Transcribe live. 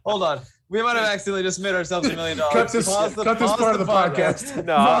Hold on. We might have accidentally just made ourselves $1 million. Cut this part of the podcast.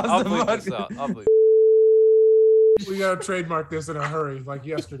 No, I'll bleep this out. I'll bleep. We gotta trademark this in a hurry, like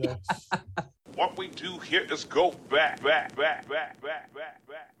yesterday. What we do here is go back.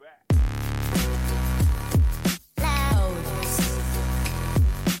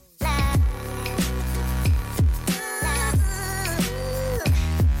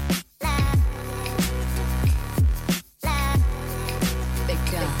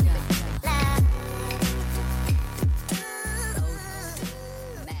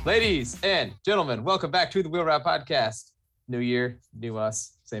 Ladies and gentlemen, welcome back to the Wheel Route Podcast. New year, new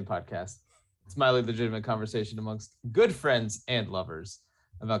us, same podcast. It's my legitimate conversation amongst good friends and lovers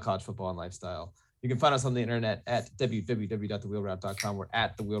about college football and lifestyle. You can find us on the internet at www.thewheelroute.com. We're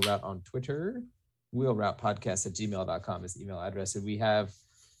at The Wheel Route on Twitter. wheelroutepodcast@gmail.com is the email address. And we have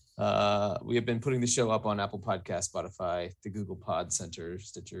been putting the show up on Apple Podcasts, Spotify, the Google Pod Center,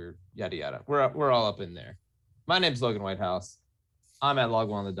 Stitcher, yada, yada. We're all up in there. My name's Logan Whitehouse. I'm at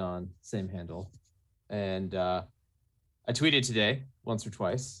Log1 on the Dawn, same handle. And I tweeted today once or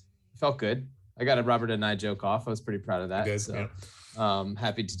twice. Felt good. I got a Robert and I joke off. I was pretty proud of that. You did, so yeah.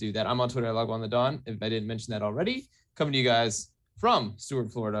 Happy to do that. I'm on Twitter at Log1 on the Dawn. If I didn't mention that already, coming to you guys from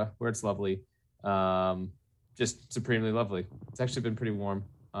Stuart, Florida, where it's lovely. Just supremely lovely. It's actually been pretty warm.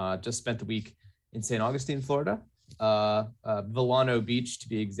 Just spent the week in St. Augustine, Florida. Villano Beach, to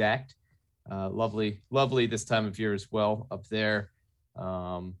be exact. Lovely this time of year as well up there.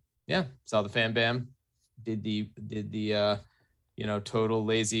 Saw the Fan Bam, did the total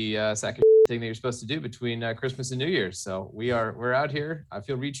lazy sack of thing that you're supposed to do between Christmas and New Year's. So we're out here. I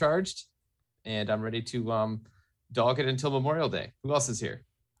feel recharged, and I'm ready to dog it until Memorial Day. Who else is here?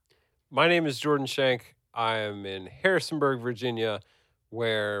 My name is Jordan Shank. I am in Harrisonburg, Virginia,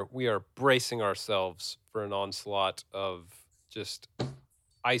 where we are bracing ourselves for an onslaught of just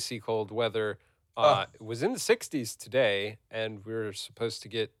icy cold weather. It was in the 60s today, and we're supposed to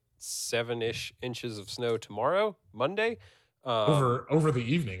get 7-ish inches of snow tomorrow, Monday. Over the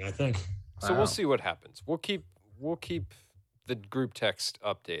evening, I think. So We'll see what happens. We'll keep the group text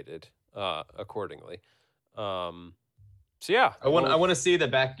updated accordingly. I want to see the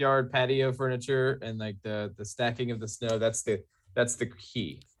backyard patio furniture and like the stacking of the snow. That's the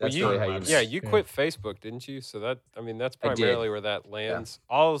key. That's really how you. Yeah, you quit Facebook, didn't you? So that's primarily where that lands.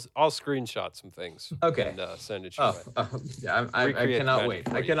 Yeah. I'll screenshot some things. Okay. And send it your way. Yeah, I cannot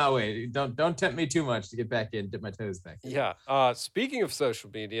wait. I cannot wait. Don't tempt me too much to get back in, dip my toes back in. Yeah. Speaking of social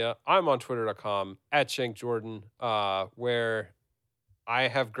media, I'm on Twitter.com @ShankJordan, where I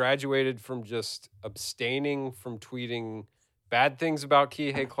have graduated from just abstaining from tweeting bad things about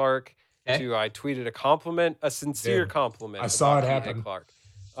Kihei Clark. I tweeted a sincere compliment. I saw it Kihei happen. Clark.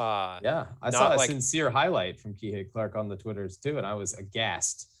 I saw a sincere highlight from Kihei Clark on the Twitters too, and I was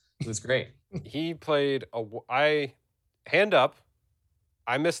aghast. It was great. He played hand up.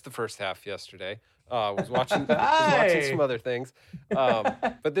 I missed the first half yesterday. Was watching some other things.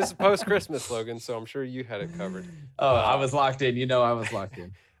 But this is post-Christmas, Logan, so I'm sure you had it covered. I was locked in. I was locked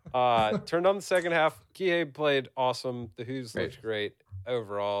in. Turned on the second half. Kihei played awesome. The Who's looked great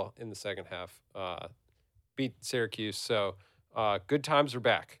overall in the second half. Beat Syracuse. So good times are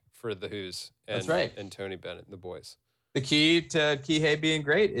back for the Who's and Tony Bennett and the boys. The key to Kihei being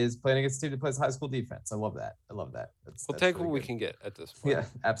great is playing against a team that plays high school defense. I love that. We'll take what we can get at this point. Yeah,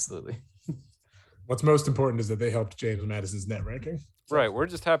 absolutely. What's most important is that they helped James Madison's net ranking. Right. We're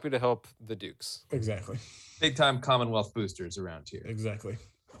just happy to help the Dukes. Exactly. Big time Commonwealth boosters around here. Exactly.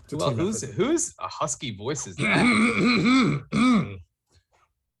 Well, who's a husky voice is that?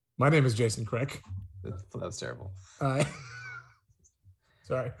 My name is Jason Craig. That was terrible.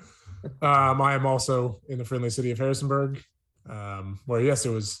 Sorry. I am also in the friendly city of Harrisonburg, where, yes, it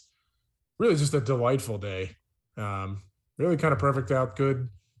was really just a delightful day. Really kind of perfect out, good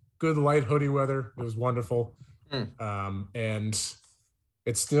light hoodie weather. It was wonderful. And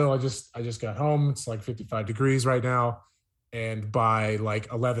it's still, I just got home. It's like 55 degrees right now. And by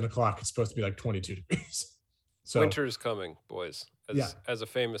like 11 o'clock, it's supposed to be like 22 degrees. So winter is coming, boys. As a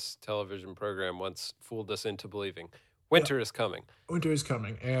famous television program once fooled us into believing. Winter is coming. Winter is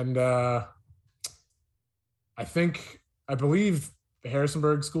coming. And I believe the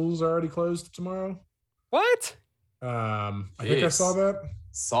Harrisonburg schools are already closed tomorrow. What? I think I saw that.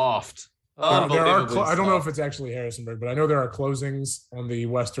 Soft. I don't know if it's actually Harrisonburg, but I know there are closings on the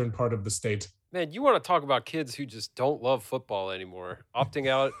western part of the state. Man, you want to talk about kids who just don't love football anymore, opting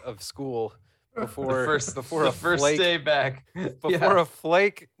out of school before the first day back.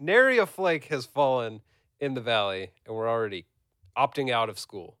 Nary a flake has fallen in the valley, and we're already opting out of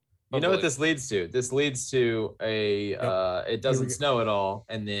school. You know what this leads to? This leads to a it doesn't go. snow at all,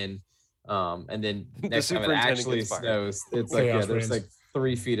 and then next time it superintendent actually gets fired. snows, it's like Chaos there's reigns. like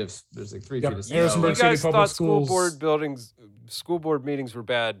 3 feet of feet of snow. Harrisonburg You City guys Public thought school Schools- board meetings were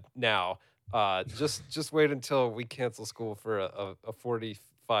bad now. Just wait until we cancel school for a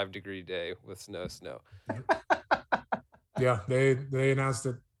 45-degree day with snow. Yeah, they announced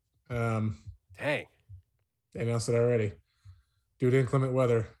it. Dang. They announced it already. Due to inclement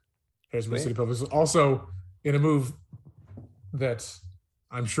weather, Harrisonburg Sweet. City Public Schools also in a move that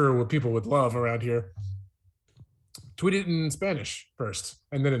I'm sure what people would love around here. Tweet it in Spanish first,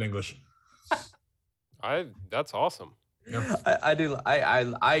 and then in English. That's awesome. I do.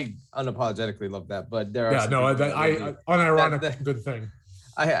 I unapologetically love that, but there are Yeah, some no, people that I would be- unironic that- good thing.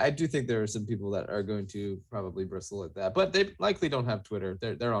 I do think there are some people that are going to probably bristle at that, but they likely don't have Twitter.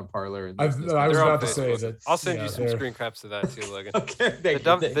 They're on Parler. And I was They're on about to say Facebook. that. I'll send yeah, you some they're- screen caps of that too, Logan. Okay, The,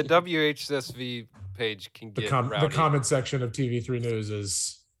 thank you. the WHSV page can The, get the rowdy. comment section of TV3 News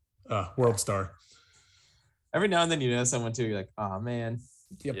is World Star. Every now and then you know someone too. You're like, oh man.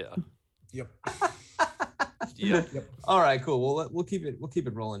 Yep. Yeah. Yep. Yeah. All right, cool. Well, we'll keep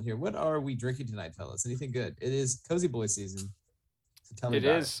it rolling here. What are we drinking tonight, fellas? Anything good? It is Cozy Boy season. So tell me It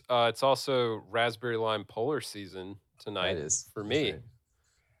about is. It's also raspberry lime polar season tonight. It is for That's me. right.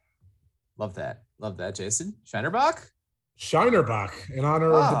 Love that, Jason. Shinerbach. Shinerbach in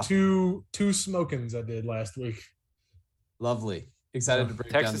honor of Ah. the two smokings I did last week. Lovely. Excited to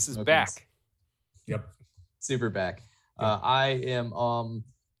break down Texas the is smokings. back. Yep. Super back. I am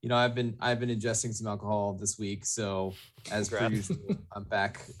I've been ingesting some alcohol this week, so as per Congrats. usual, I'm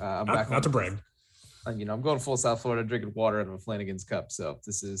back. I'm back. Not to brag. I'm going full South Florida, drinking water out of a Flanagan's cup. So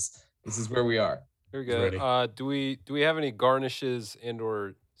this is where we are. Here we go. Ready. Do we have any garnishes and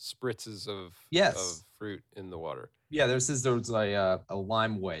or spritzes of Yes. fruit in the water? Yeah, there was a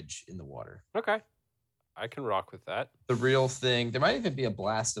lime wedge in the water. Okay, I can rock with that. The real thing. There might even be a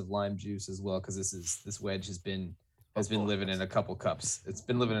blast of lime juice as well, because this wedge has been living in a couple cups. It's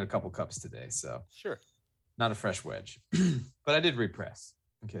been living in a couple cups today, so Sure. not a fresh wedge, but I did repress.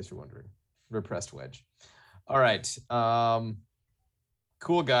 In case you're wondering, repressed wedge. All right,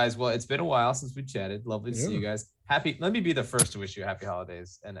 cool guys. Well, it's been a while since we chatted. Lovely to see you guys. Let me be the first to wish you a happy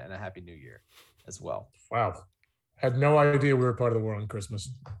holidays and a happy new year as well. Wow. Had no idea we were part of the war on Christmas.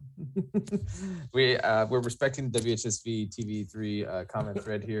 We're respecting WHSV TV3 comment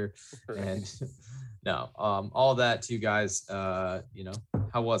thread here, and no, all that to you guys. How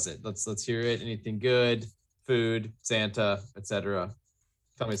was it? Let's hear it. Anything good? Food, Santa, etc.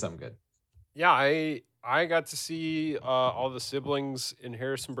 Tell me something good. Yeah, I got to see all the siblings in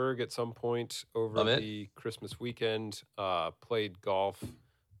Harrisonburg at some point over Love it. the Christmas weekend. Played golf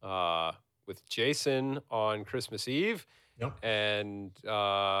with Jason on Christmas Eve. Yep. And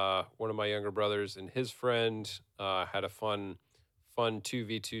one of my younger brothers and his friend had a fun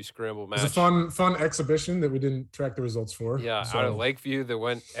 2v2 scramble It match. was a fun exhibition that we didn't track the results for. Yeah, so out of Lakeview that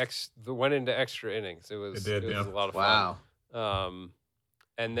went into extra innings. It was It did, was yeah. a lot of fun. Wow.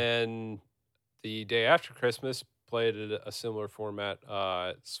 And then the day after Christmas, played at a similar format.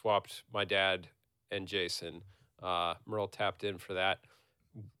 Swapped my dad and Jason. Merle tapped in for that.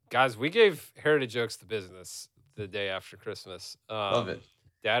 Guys, we gave Heritage Oaks the business the day after Christmas. Love it.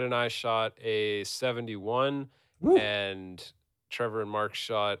 Dad and I shot a 71, Woo. and Trevor and Mark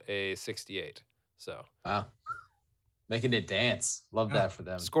shot a 68. So Wow. Making it dance. Love Yeah. that for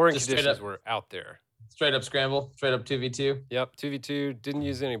them. scoring Just straight conditions up, were out there. straight up scramble, straight up 2v2. Yep, 2v2. Didn't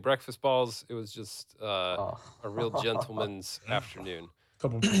use any breakfast balls. It was just Oh. a real gentleman's afternoon.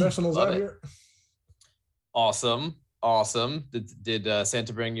 couple of professionals Love out it. here. Awesome. Did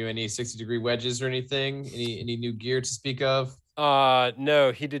Santa bring you any 60-degree wedges or anything? Any new gear to speak of?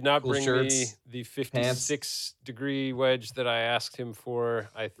 No, he did not Cool bring me shirts, the 56-degree wedge that I asked him for.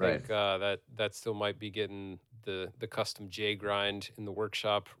 I think that still might be getting the custom J grind in the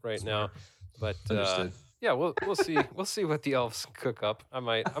workshop right now. But Understood. yeah, we'll see. We'll see what the elves cook up. I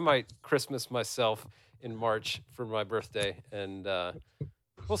might Christmas myself in March for my birthday, and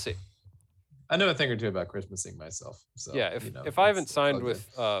we'll see. I know a thing or two about Christmasing myself. So Yeah, if I haven't signed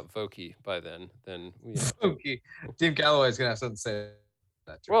with Voki by then okay. Team Callaway's gonna have something to say.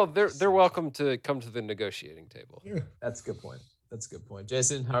 That too. well, they're welcome to come to the negotiating table. Yeah. That's a good point.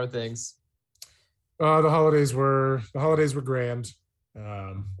 Jason, how are things? The holidays were grand.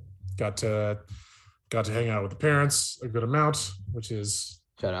 Got to hang out with the parents a good amount, which is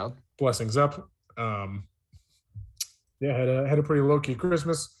Shout out. blessings up. Yeah, had a pretty low key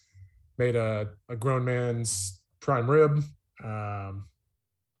Christmas. Made a grown man's prime rib.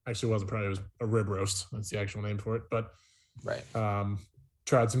 Actually, it wasn't prime; it was a rib roast. That's the actual name for it. But Right.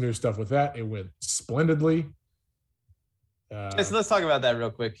 tried some new stuff with that. It went splendidly. So let's talk about that real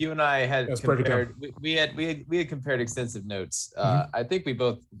quick. You and I had Let's break it down. compared. We had compared extensive notes. Mhm. I think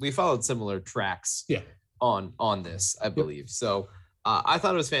we followed similar tracks. Yeah. On this, I believe. So I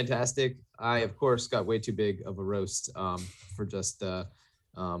thought it was fantastic. I of course got way too big of a roast for just the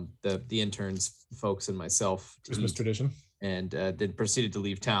interns, folks, and myself to Christmas eat, tradition. and then proceeded to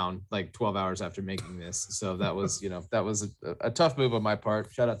leave town like 12 hours after making this. So that was that was a tough move on my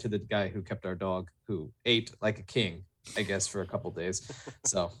part. Shout out to the guy who kept our dog, who ate like a king, I guess, for a couple days.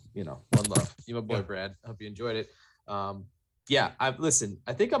 So, one love. You my boy, Yeah. Brad. Hope you enjoyed it.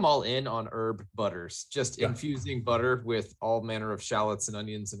 I think I'm all in on herb butters, just Yeah. infusing butter with all manner of shallots and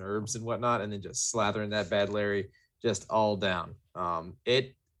onions and herbs and whatnot, and then just slathering that bad Larry just all down.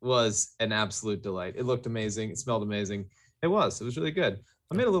 It was an absolute delight. It looked amazing. It smelled amazing. It was really good.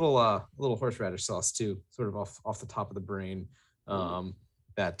 I made a little horseradish sauce too, sort of off the top of the brain. That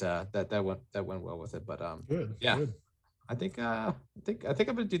went well with it. But Good. yeah. Good. I think I'm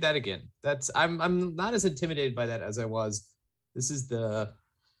gonna do that again. I'm not as intimidated by that as I was.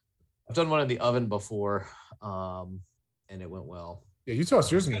 I've done one in the oven before, and it went well. Yeah, you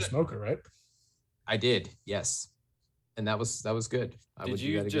tossed yours in your smoker, right? I did, yes, and that was good. I Did would do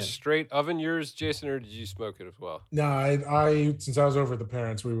you that just again. straight oven yours, Jason, or did you smoke it as well? No, I since I was over at the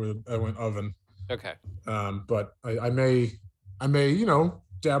parents, I went oven. Okay. But I may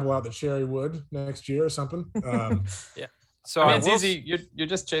dabble out the cherry wood next year or something. So I mean, I it's will easy. You're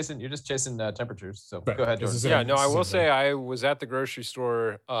just chasing temperatures. So Right. go ahead, This Jordan. is Yeah, no, I will Same say I was at the grocery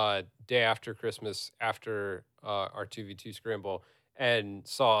store day after Christmas after our 2v2 scramble and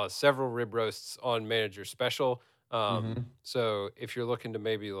saw several rib roasts on manager special. Mhm. So if you're looking to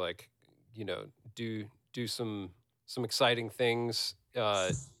maybe like, do some exciting things,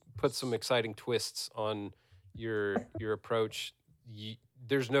 put some exciting twists on your approach,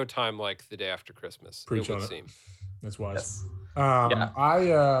 there's no time like the day after Christmas. Preach it would on it. seem. That's wise. Yes.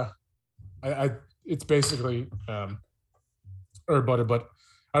 I it's basically herb butter, but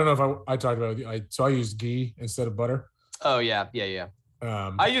I don't know if I talked about it. So I used ghee instead of butter. Oh yeah.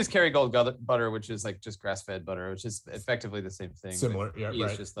 I use Kerrygold butter, which is like just grass-fed butter, which is effectively the same thing. Similar, yeah, It's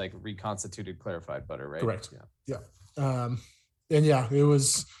right. just like reconstituted clarified butter, right? Correct. Yeah. And yeah,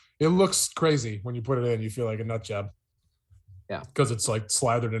 it looks crazy when you put it in. You feel like a nut job. Yeah. Because it's like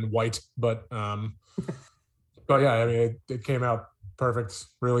slathered in white, but but yeah, I mean it came out perfect.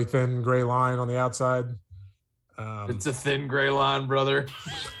 Really thin gray line on the outside. It's a thin gray line, brother.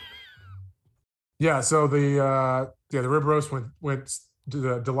 Yeah, so the rib roast went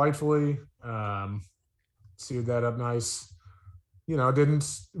delightfully. Seared that up nice.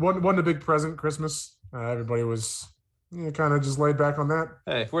 Wasn't a big present Christmas. Everybody was kind of just laid back on that.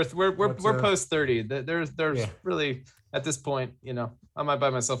 Hey, we're But, post 30. There's yeah. really at this point, I might buy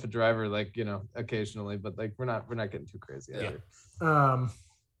myself a driver, like occasionally, but like we're not getting too crazy. Yeah. Either.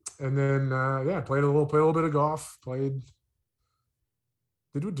 And then played a little bit of golf.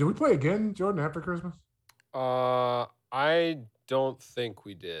 Did we play again, Jordan, after Christmas? I don't think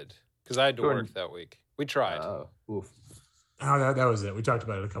we did because I had to Jordan. work that week. We tried. Oh, oof. Oh, that was it. We talked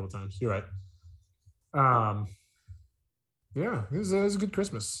about it a couple times. You're right. Yeah, it was a good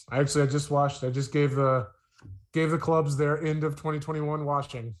Christmas. I just gave the clubs their end of 2021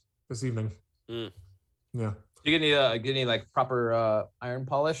 washing this evening. Mm. Yeah. You get any like proper iron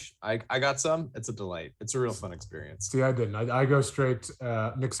polish? I got some. It's a delight. It's a real fun experience. See, I didn't. I go straight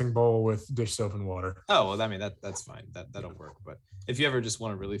mixing bowl with dish soap and water. Oh well, I mean that's fine. That'll work. But if you ever just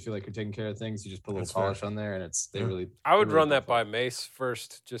want to really feel like you're taking care of things, you just put a little That's fair. polish on there, and I would really run that go for by Mace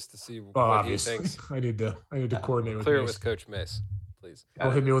first just to see Oh, what he obviously. thinks. I need to coordinate with Clear it Mace. with Coach Mace, please.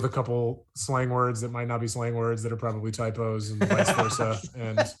 He'll hit me with a couple slang words that might not be slang words that are probably typos and vice versa.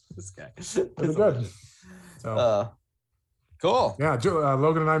 And this guy. it'll be good. So Cool. yeah,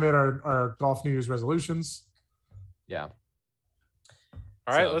 Logan and I made our golf New Year's resolutions. Yeah.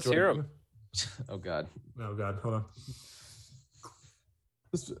 All right, So, let's hear Jordan- him. Oh God. Oh God, hold on.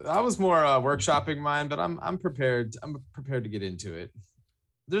 I was more workshopping mine, but I'm prepared. I'm prepared to get into it.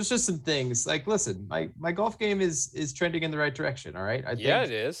 There's just some things like, listen, my golf game is trending in the right direction. All right. I think Yeah,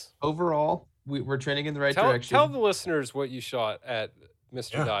 it is. overall we're trending in the right Tell direction. the listeners what you shot at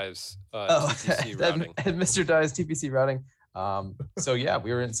Mr. Yeah. Dive's Oh, TPC routing. and Mr. Dye's TPC routing. So yeah,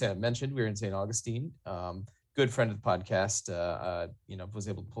 we were in St. Augustine. Good friend of the podcast, was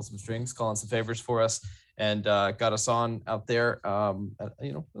able to pull some strings, call in some favors for us, and got us on out there at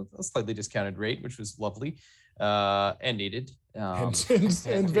a slightly discounted rate, which was lovely and needed. And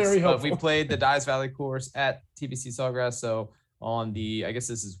very But helpful. we played the Dyes Valley course at TPC Sawgrass. So on I guess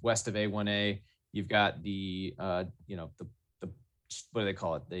this is west of A1A. You've got the what do they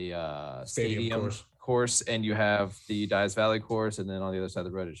call it? The Stadium course, and you have the Dyes Valley course, and then on the other side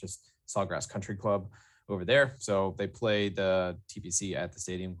of the road, it's just Sawgrass Country Club over there. So they play the TPC at the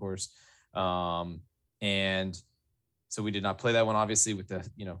stadium course. And so we did not play that one, obviously, with the,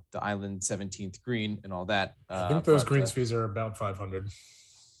 the Island 17th green and all that. I think those greens fees are about 500.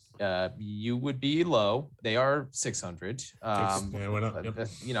 You would be low. They are 600. Went up.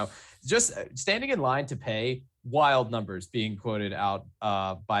 Yep. Just standing in line to pay, wild numbers being quoted out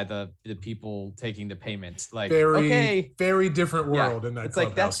by the people taking the payment. Like, very different world in that. It's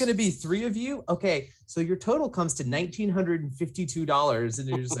like, that's going to be 3 of you. Okay, so your total comes to $1,952, and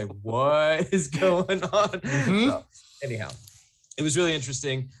you're just like, what is going on? Mm-hmm. So, anyhow, it was really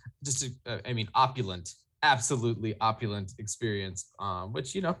interesting. Just, opulent. Absolutely opulent experience,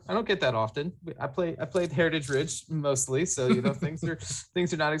 which I don't get that often. I played Heritage Ridge mostly, so things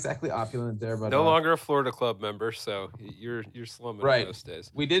are not exactly opulent there. But no longer a Florida Club member, so you're slumming right. Most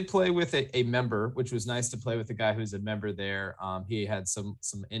days. We did play with a member, which was nice to play with a guy who's a member there. He had some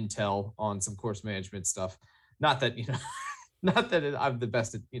intel on some course management stuff. Not that Not that I'm the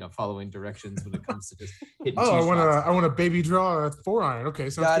best at following directions when it comes to just hitting. I want a baby draw a 4-iron. Okay,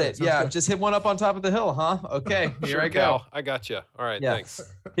 sounds got good. it. Sounds Yeah, good. just hit one up on top of the hill, huh? Okay, here I go. Gal, I got you. All right, Yeah. thanks.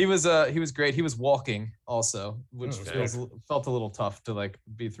 He was great. He was walking also, which felt a little tough to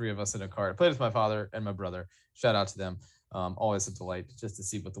be 3 of us in a car. I played with my father and my brother. Shout out to them. Always a delight just to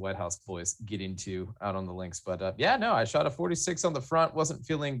see what the White House boys get into out on the links. But I shot a 46 on the front. Wasn't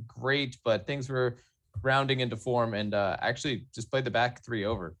feeling great, but things were rounding into form, and actually just played the back 3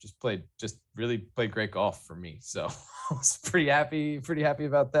 over. Really played great golf for me. So I was pretty happy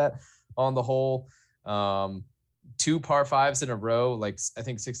about that on the whole. 2 par 5s in a row. I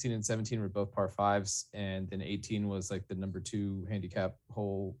think 16 and 17 were both par 5s, and then 18 was the number 2 handicap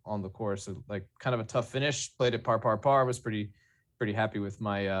hole on the course. So kind of a tough finish. Played it par. Was pretty happy with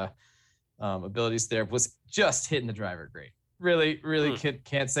my abilities there. Was just hitting the driver great. Really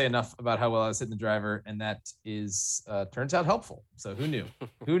can't say enough about how well I was hitting the driver, and that is turns out helpful. So who knew?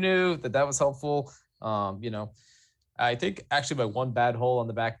 Who knew that was helpful? I think actually my one bad hole on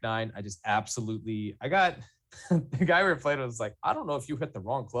the back 9, I got the guy we were playing was like, I don't know if you hit the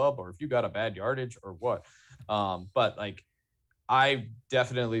wrong club or if you got a bad yardage or what. But I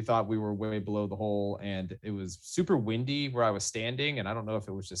definitely thought we were way below the hole, and it was super windy where I was standing, and I don't know if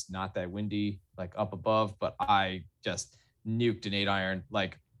it was just not that windy up above, but I just nuked an 8-iron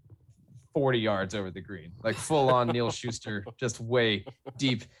 40 yards over the green, full on Neil Schuster, just way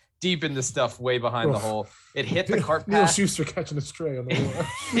deep in the stuff, way behind the hole. It hit the cart path. Neil Schuster catching a stray on the wall.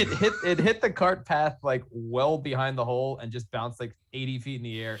 it hit the cart path well behind the hole and just bounced 80 feet in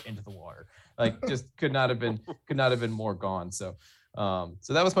the air into the water. Just could not have been more gone. So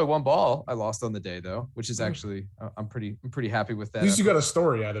that was my one ball I lost on the day, though, which is actually I'm pretty happy with that. At least you got a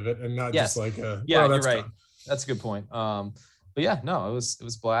story out of it, and not just you're right. Done. That's a good point. But yeah, no, it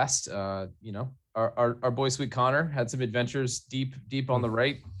was blast. Our boy Sweet Connor had some adventures deep on the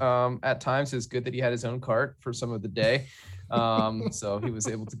right. At times, it was good that he had his own cart for some of the day, so he was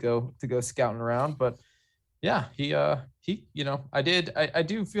able to go scouting around. But yeah, I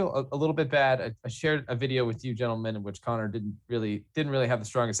do feel a little bit bad. I shared a video with you gentlemen in which Connor didn't really have the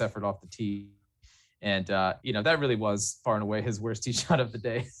strongest effort off the tee, and that really was far and away his worst tee shot of the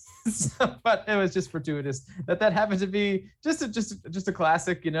day. But it was just fortuitous that happened to be just a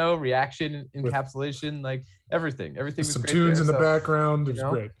classic, reaction, encapsulation, everything was some great tunes there. in the background. It was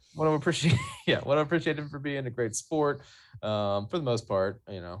great. Want to appreciate him for being a great sport, for the most part,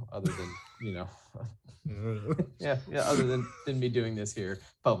 other than other than me doing this here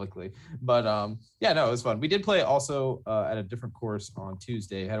publicly. But it was fun. We did play also at a different course on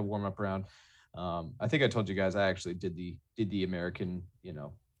Tuesday. Had a warm up round. I think I told you guys I actually did the American,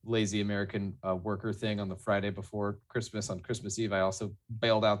 lazy American worker thing on the Friday before Christmas. On Christmas Eve, I also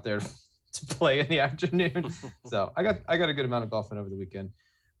bailed out there to play in the afternoon. So I got a good amount of golf in over the weekend,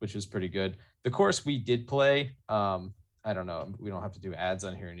 which was pretty good. The course we did play, I don't know, we don't have to do ads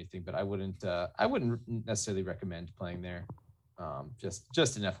on here or anything, but I wouldn't necessarily recommend playing there.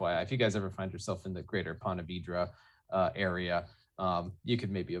 Just an FYI, if you guys ever find yourself in the greater Ponte Vedra area, you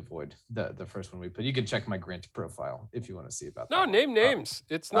could maybe avoid the first one we put. You can check my Grant profile if you want to see about that. No, name names.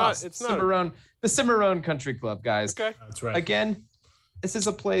 It's not Cimarron, the Cimarron Country Club, guys. Okay. That's right. Again, this is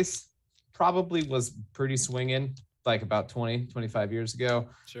a place probably was pretty swinging about 25 years ago.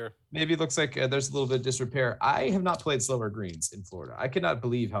 Sure. Maybe it looks like there's a little bit of disrepair. I have not played slower greens in Florida. I cannot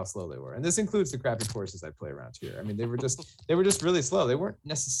believe how slow they were. And this includes the crappy courses I play around here. I mean, they were just really slow. They weren't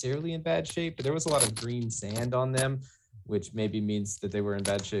necessarily in bad shape, but there was a lot of green sand on them, which maybe means that they were in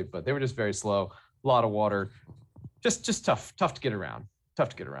bad shape, but they were just very slow. A lot of water. just tough to get around. Tough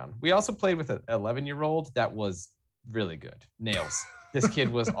to get around. We also played with an 11-year-old that was really good. Nails. This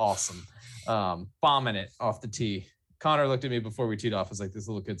kid was awesome. Bombing it off the tee. Connor looked at me before we teed off. Was like, this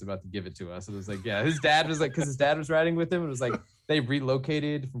little kid's about to give it to us. It was like, yeah. His dad was like, because his dad was riding with him. It was like they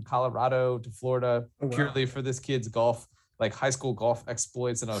relocated from Colorado to Florida purely for this kid's golf, like high school golf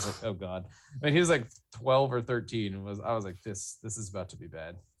exploits. And I was like, oh God. I mean, he was like 12 or 13. I was like, this is about to be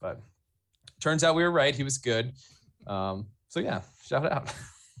bad. But turns out we were right. He was good. So yeah, shout out.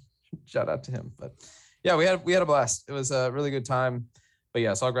 Shout out to him. But yeah, we had a blast. It was a really good time. But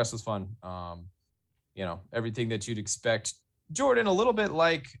yeah, Sawgrass was fun. Everything that you'd expect. Jordan, a little bit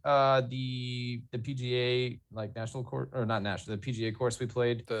like the PGA, like national course, or not national, the PGA course we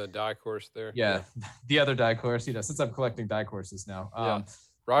played. The die course there. Yeah. The other die course, since I'm collecting die courses now.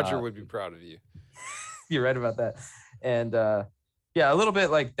 Roger would be proud of you. You're right about that. And a little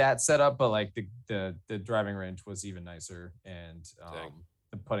bit like that setup, but like the driving range was even nicer, and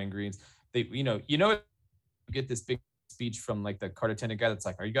the putting greens. They, you get this big speech from like the cart attendant guy that's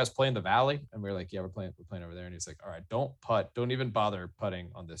like, are you guys playing the Valley? And we're like, yeah, we're playing over there. And he's like, all right, don't even bother putting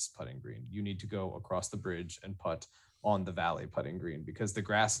on this putting green. You need to go across the bridge and putt on the Valley putting green, because the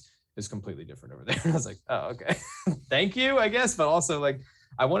grass is completely different over there. And I was like, oh, okay. Thank you, I guess. But also, like,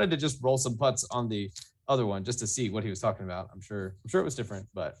 I wanted to just roll some putts on the other one just to see what he was talking about. I'm sure it was different,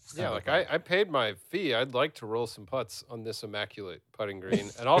 but yeah, like I paid my fee. I'd like to roll some putts on this immaculate putting green,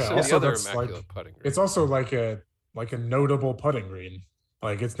 and also the other immaculate putting green. It's also like a notable putting green.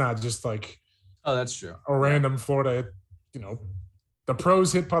 Like, it's not just like, oh, that's true, a random Florida. The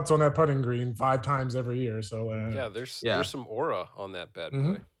pros hit putts on that putting green 5 times every year. So there's some aura on there's bad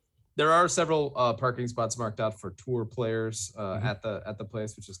boy. There are several parking spots marked out for tour players at the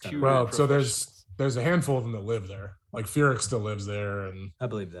place, which is kind of so there's a handful of them that live there. Like Furyk still lives there, and I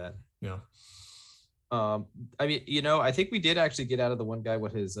believe that. Yeah. I mean, I think we did actually get out of the one guy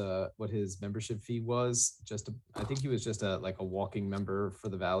what his membership fee was. I think he was just a walking member for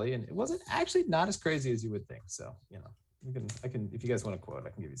the Valley, and it wasn't actually not as crazy as you would think. So, I can if you guys want a quote, I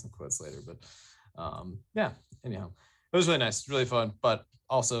can give you some quotes later. But anyhow, it was really nice, really fun, but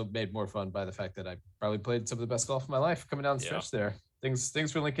also made more fun by the fact that I probably played some of the best golf of my life coming down the stretch there.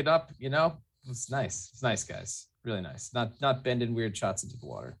 Things were linking up, It's nice. It's nice, guys. Really nice. Not bending weird shots into the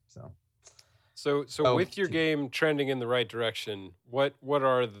water. So with your game trending in the right direction, what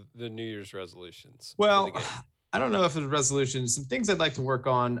are the New Year's resolutions? Well, I don't know if it's resolutions. Some things I'd like to work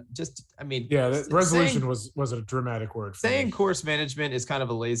on. The resolution was a dramatic word. Saying course management is kind of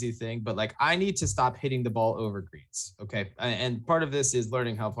a lazy thing, but like I need to stop hitting the ball over greens. Okay, and part of this is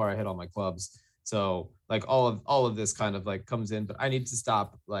learning how far I hit all my clubs. So like all of this kind of like comes in, but I need to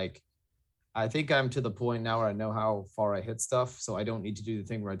stop. Like, I think I'm to the point now where I know how far I hit stuff, so I don't need to do the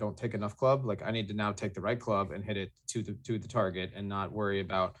thing where I don't take enough club. Like, I need to now take the right club and hit it to the target, and not worry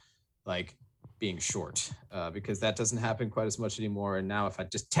about like being short, because that doesn't happen quite as much anymore. And now if I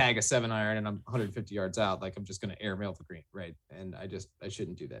just tag a 7-iron and I'm 150 yards out, like I'm just going to airmail the green, right? And I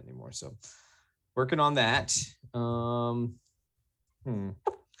shouldn't do that anymore. So working on that. Let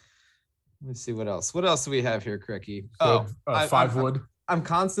me see what else. What else do we have here, Cricky? Oh, 5 wood. I'm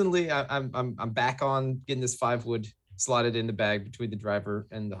constantly I'm back on getting this 5 wood slotted in the bag between the driver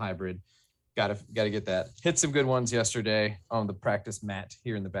and the hybrid. Gotta get that. Hit some good ones yesterday on the practice mat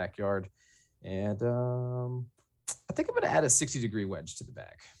here in the backyard. And I think I'm gonna add a 60-degree wedge to the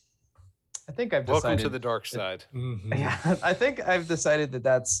bag. I think I've decided. Welcome to the dark side. Yeah, I think I've decided that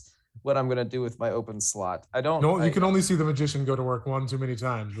that's what I'm gonna do with my open slot. You can only see the magician go to work one too many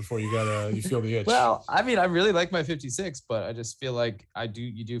times before you feel the itch. Well, I mean, I really like my 56, but I just feel like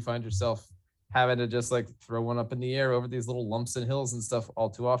you do find yourself having to just like throw one up in the air over these little lumps and hills and stuff all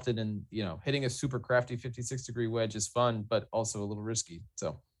too often. And hitting a super crafty 56-degree wedge is fun, but also a little risky.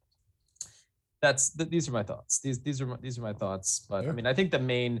 So these are my thoughts. These are my thoughts. But I mean, I think the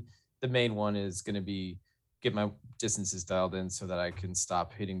main one is going to be get my distances dialed in so that I can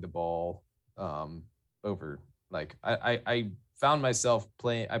stop hitting the ball over. Like I found myself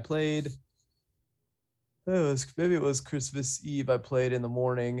playing. I played. Maybe it was Christmas Eve. I played in the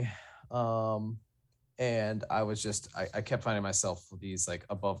morning, and I was I kept finding myself with these like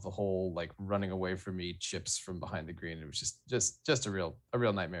above the hole, like running away from me chips from behind the green. It was just a real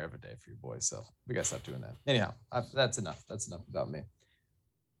nightmare of a day for you boys. So we gotta stop doing that. Anyhow, that's enough. That's enough about me.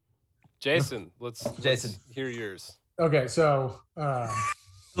 Jason, let's hear yours. Okay, so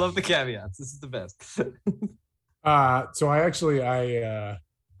love the caveats. This is the best. So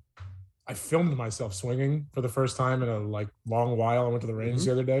I filmed myself swinging for the first time in a long while. I went to the range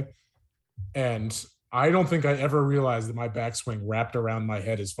the other day, and I don't think I ever realized that my backswing wrapped around my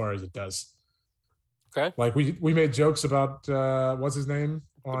head as far as it does. Okay. Like we made jokes about what's his name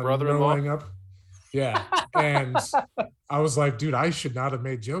on brother-in-law? No Laying Up. Yeah. And I was like, dude, I should not have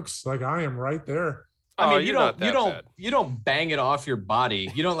made jokes. Like I am right there. I Oh, mean, you're not that bad. you don't bang it off your body.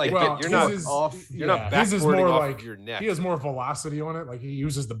 You don't like Well, get you're torqued not- off. You're not his is backboarding more off like of your neck. he has more velocity on it. Like he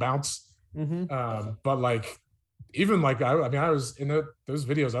uses the bounce. Mm-hmm. But like even like I mean, I was in those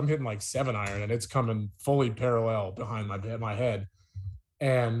videos. I'm hitting like 7-iron and it's coming fully parallel behind my head,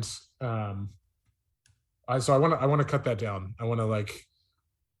 and I want to cut that down. I want to like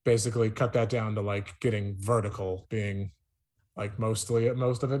basically cut that down to like getting vertical, being like most of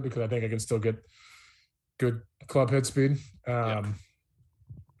it, because I think I can still get good club head speed. I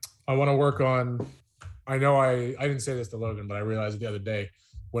want to work on. I know I didn't say this to Logan, but I realized the other day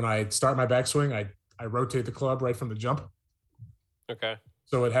when I start my backswing, I rotate the club right from the jump. Okay.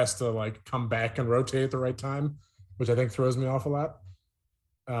 So it has to like come back and rotate at the right time, which I think throws me off a lot.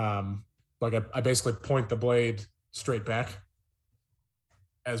 Like I basically point the blade straight back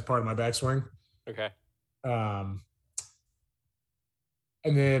as part of my backswing. Okay. And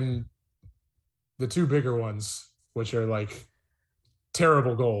then the two bigger ones, which are like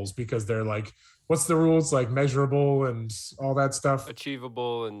terrible goals because they're like, what's the rules? Like measurable and all that stuff.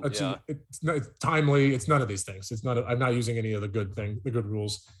 Achievable and It's timely. It's none of these things. I'm not using any of the good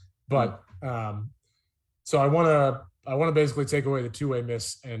rules. But so I want to basically take away the two-way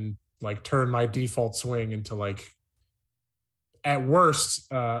miss and like turn my default swing into like at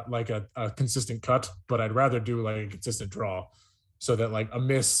worst like a consistent cut, but I'd rather do like a consistent draw so that like a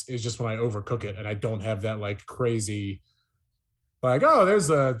miss is just when I overcook it and I don't have that like crazy like, oh,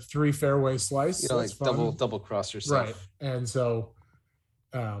 there's a 3 fairway slice. You know, like double cross yourself. Right. And so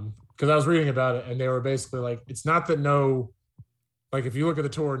because I was reading about it and they were basically like, it's not that like if you look at the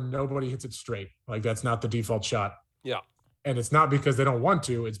tour, nobody hits it straight. Like that's not the default shot. Yeah. And it's not because they don't want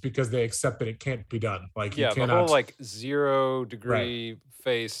to, it's because they accept that it can't be done. Like you cannot, the whole like 0 degree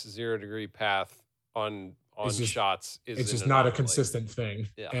face, 0 degree path on shots is it's just an not a anomaly. consistent thing.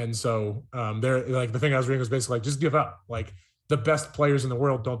 Yeah. And so they're like the thing I was reading was basically like just give up. Like the best players in the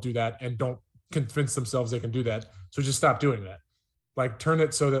world don't do that and don't convince themselves they can do that. So just stop doing that. Like turn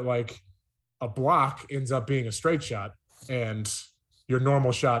it so that like a block ends up being a straight shot and your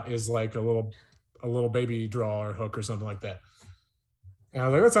normal shot is like a little baby draw or hook or something like that. And I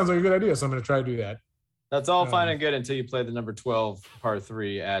was like, that sounds like a good idea. So I'm going to try to do that. That's all fine and good until you play the number 12 par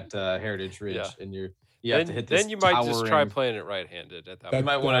 3 at Heritage Ridge, and you have to hit this. Then you might just try towering- playing it right-handed at that You point.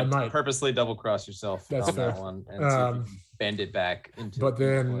 might want to might. purposely double cross yourself That's on that fair. one and see if you can bend it back into. But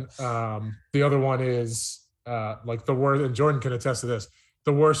then the other one is like the worst, and Jordan can attest to this.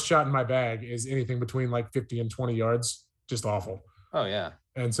 The worst shot in my bag is anything between like 50 and 20 yards. Just awful. Oh yeah.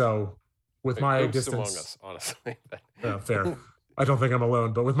 And so with Like, my ghosts distance, among us, honestly. fair. I don't think I'm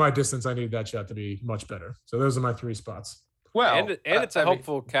alone, but with my distance, I need that shot to be much better. So those are my 3 spots. Well, and it's a I mean,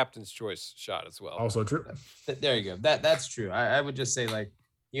 helpful captain's choice shot as well. Also true. there you go. That's true. I would just say like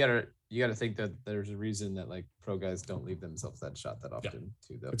you gotta think that there's a reason that like pro guys don't leave themselves that shot that often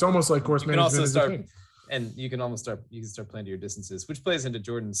too. Though It's almost like course you can management also is a start, thing. and you can start playing to your distances, which plays into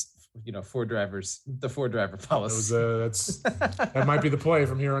Jordan's the 4-driver policy. That might be the play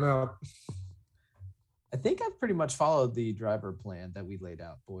from here on out. I think I've pretty much followed the driver plan that we laid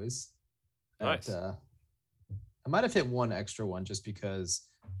out, boys. Nice. I might have hit one extra one just because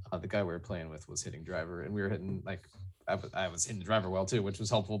the guy we were playing with was hitting driver, and we were hitting like I was hitting the driver well too, which was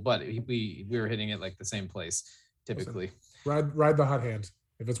helpful. But we were hitting it like the same place typically. Ride the hot hand.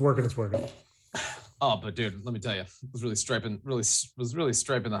 If it's working, it's working. Oh, but dude, let me tell you, it was really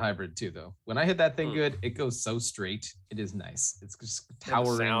striping the hybrid too, though. When I hit that thing good, it goes so straight. It is nice. It's just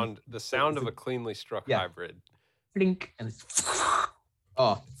towering. The sound of a cleanly struck hybrid. Blink, and it's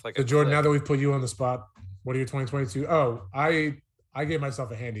oh. It's like So a Jordan, click. now that we've put you on the spot, what are your 2022? Oh, I gave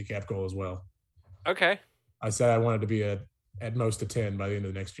myself a handicap goal as well. Okay. I said I wanted to be at most a 10 by the end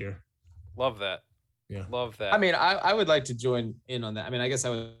of the next year. Love that. Yeah. Love that. I mean, I would like to join in on that. I mean, I guess I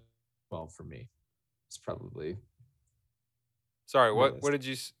would. Well, for me, it's probably Sorry, what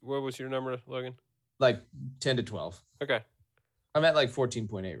realistic. what was your number, Logan? like 10 to 12. Okay. I'm at like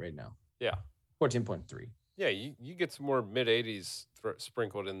 14.8 right now. Yeah. 14.3. Yeah, you get some more mid 80s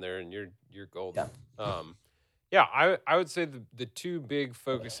sprinkled in there, and you're golden. Yeah. I would say the 2 big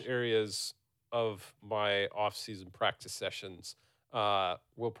focus areas of my off-season practice sessions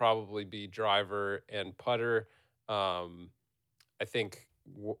will probably be driver and putter. I think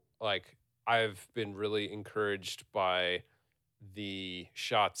like I've been really encouraged by the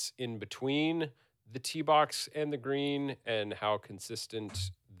shots in between the tee box and the green and how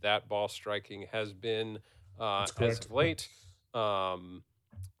consistent that ball striking has been as correct. of late.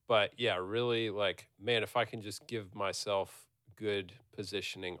 But yeah, really like, man, if I can just give myself good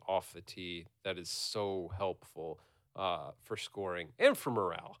positioning off the tee, that is so helpful for scoring and for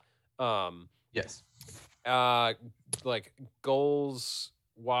morale. Um, Yes. uh, like goals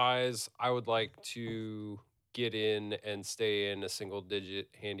wise, I would like to get in and stay in a single digit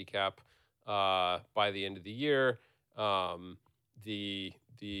handicap by the end of the year. Um, the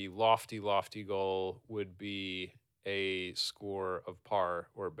lofty goal would be a score of par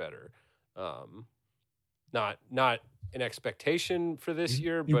or better. Um, not an expectation for this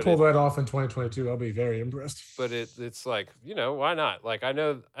year, You but pull that off in 2022, I'll be very impressed. but it's like, why not? Like, I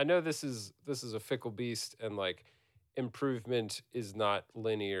know this is a fickle beast, and like improvement is not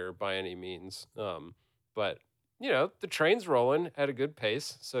linear by any means. But the train's rolling at a good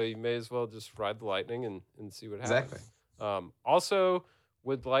pace, so you may as well just ride the lightning and see what happens. Exactly. Also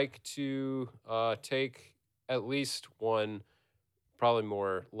would like to take at least one, probably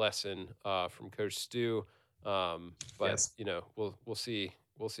more, lesson from Coach Stu. But Yes. we'll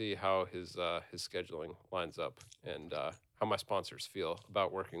see how his scheduling lines up, and how my sponsors feel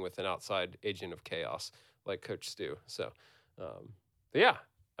about working with an outside agent of chaos like Coach Stu. So, but yeah,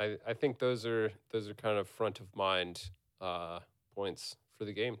 I think those are kind of front of mind points for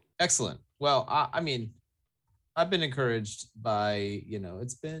the game. Excellent. Well, I mean, I've been encouraged by,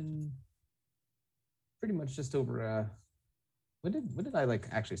 it's been pretty much just over when did I like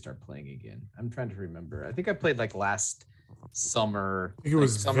actually start playing again? I'm trying to remember. I think I played like last summer. I think it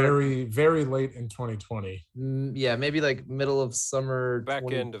was very, very late in 2020. Yeah, maybe like middle of summer.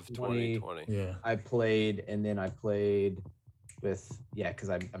 Back end of 2020. Yeah. I played, and then I played with,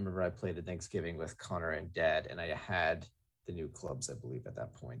 because I remember I played at Thanksgiving with Connor and Dad, and I had the new clubs, I believe, at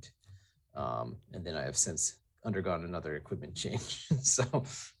that point. And then I have since undergone another equipment change. So,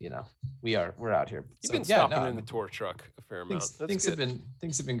 we're out here. You've been stopping in the tour truck a fair amount. Things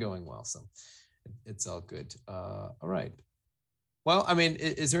have been going well, so it's all good. All right. Well, I mean,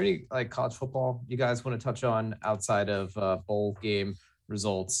 is there any like college football you guys want to touch on outside of bowl game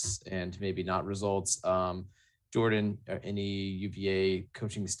results and maybe not results? Jordan, any UVA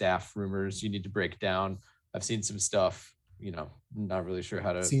coaching staff rumors you need to break down? I've seen some stuff. Not really sure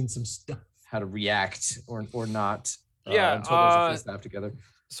how to react or not. Until there's a full staff together.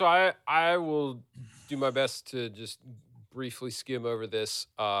 So I will do my best to just briefly skim over this.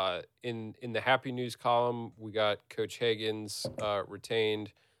 In the happy news column, we got Coach Higgins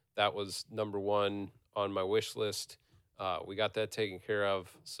retained. That was number one on my wish list. We got that taken care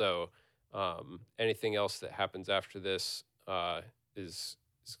of. So anything else that happens after this is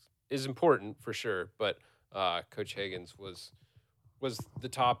important for sure. But Coach Higgins was the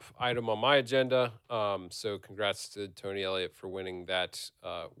top item on my agenda. So congrats to Tony Elliott for winning that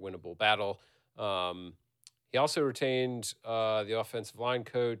winnable battle. He also retained the offensive line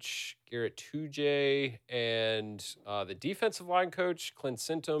coach, Garrett Tujay, and the defensive line coach, Clint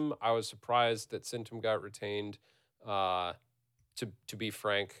Sintum. I was surprised that Sintum got retained. To be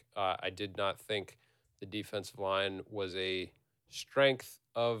frank, I did not think the defensive line was a strength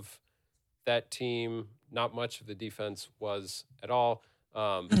of that team. Not much of the defense was at all.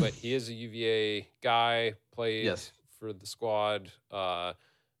 But he is a UVA guy, played for the squad.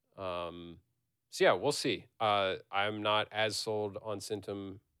 So yeah, we'll see. I'm not as sold on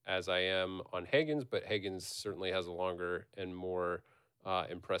Sintum as I am on Higgins, but Higgins certainly has a longer and more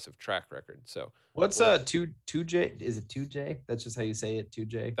impressive track record. So what's 2J? Is it 2J? That's just how you say it,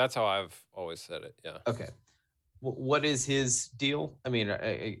 2J? That's how I've always said it. Yeah. Okay. What is his deal? I mean,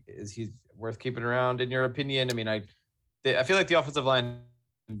 is he worth keeping around in your opinion? I mean, I feel like the offensive line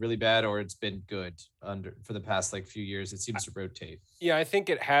is really bad, or it's been good for the past like few years. It seems to rotate. Yeah, I think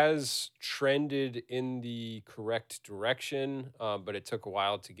it has trended in the correct direction, but it took a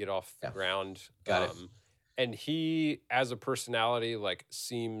while to get off the ground. Got it. And he, as a personality, like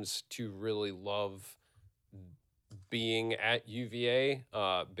seems to really love being at UVA.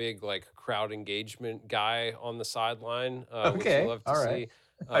 Big like crowd engagement guy on the sideline. Which you love to see.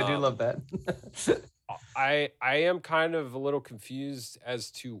 I do love that. I am kind of a little confused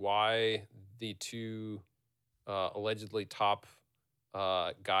as to why the two allegedly top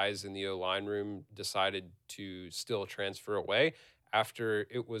guys in the O-line room decided to still transfer away after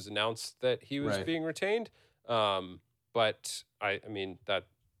it was announced that he was being retained. But I mean, that,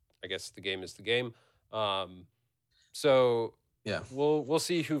 I guess the game is the game. So yeah, we'll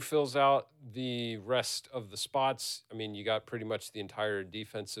see who fills out the rest of the spots. I mean, you got pretty much the entire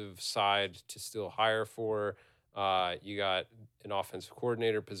defensive side to still hire for. You got an offensive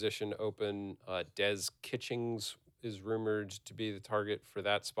coordinator position open. Des Kitchings is rumored to be the target for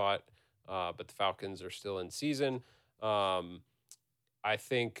that spot, but the Falcons are still in season. I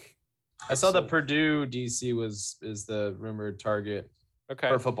think I saw that it's Purdue DC is the rumored target okay.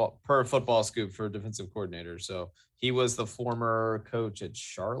 per football scoop for defensive coordinator. So he was the former coach at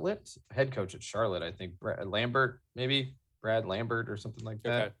Charlotte, head coach at Charlotte, I think. Brad Lambert, maybe Brad Lambert or something like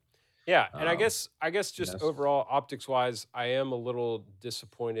that. Okay. Yeah, and I Um, guess just yes. overall optics wise, I am a little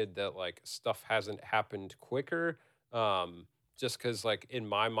disappointed that like stuff hasn't happened quicker. Just because like in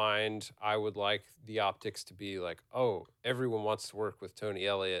my mind, I would like the optics to be like, oh, everyone wants to work with Tony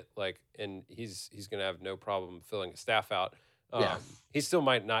Elliott, like, and he's gonna have no problem filling a staff out. Yeah. He still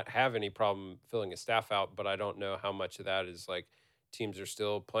might not have any problem filling a staff out, but I don't know how much of that is like teams are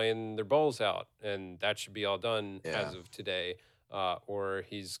still playing their bowls out, and that should be all done as Yeah. of today. Or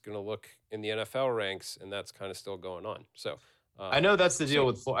he's going to look in the NFL ranks, and that's kind of still going on. So I know that's the we'll deal see.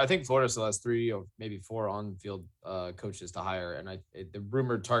 with Florida. I think Florida still has 3 or maybe 4 on-field coaches to hire, and the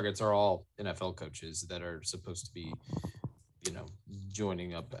rumored targets are all NFL coaches that are supposed to be,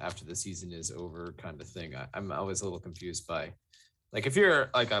 joining up after the season is over, kind of thing. I'm always a little confused by, like, if you're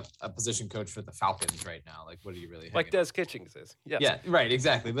like a position coach for the Falcons right now, like, what are you really Like hanging Des Kitchings is. Yes. Yeah, right,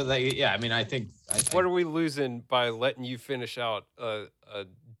 exactly. But like, yeah, I mean, I think What are we losing by letting you finish out a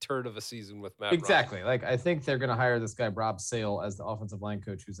turd of a season with Matt Ryan? exactly. Like, I think they're gonna hire this guy Rob Sale as the offensive line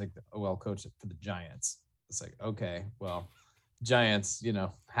coach, who's like the OL coach for the Giants. It's like, okay, well, Giants,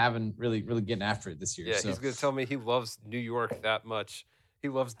 haven't really getting after it this year. Yeah, so he's going to tell me he loves New York that much. He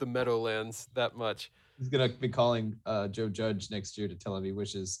loves the Meadowlands that much. he's gonna be calling Joe Judge next year to tell him he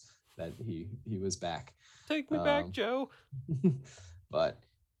wishes that he was back. Take me back, Joe. But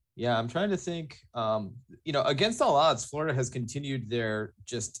yeah, I'm trying to think. Against all odds, Florida has continued their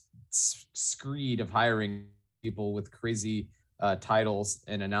just screed of hiring people with crazy titles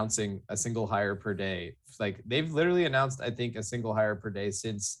and announcing a single hire per day. Like, they've literally announced, I think, a single hire per day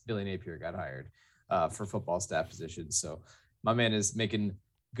since Billy Napier got hired for football staff positions. So my man is making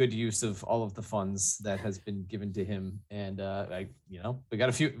good use of all of the funds that has been given to him. And we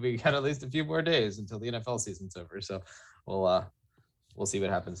got at least a few more days until the NFL season's over. So we'll see what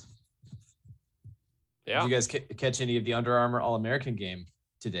happens. Yeah. Did you guys catch any of the Under Armour All-American game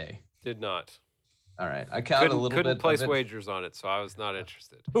today? Did not. All right. I counted a little bit. Couldn't place wagers on it, so I was not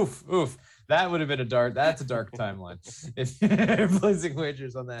interested. Oof. That would have been that's a dark timeline. If placing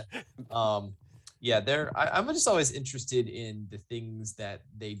wagers on that. I'm just always interested in the things that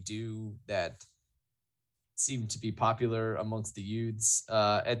they do that seem to be popular amongst the youths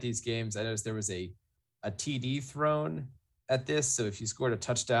at these games. I noticed there was a TD thrown at this. So if you scored a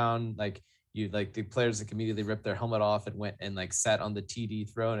touchdown, like, the players that immediately ripped their helmet off and went and like sat on the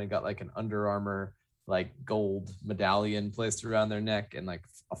TD throne and got like an Under Armour like gold medallion placed around their neck, and like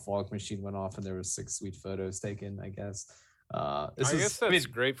a fog machine went off and there was 6 sweet photos taken, I guess. I guess that's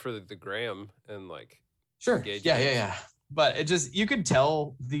great for the gram and like sure. engagement. Yeah. But it just, you can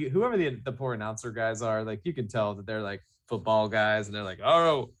tell whoever the poor announcer guys are, like, you can tell that they're like football guys, and they're like,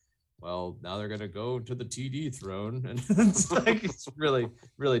 oh, well, now they're gonna go to the TD throne, and it's really,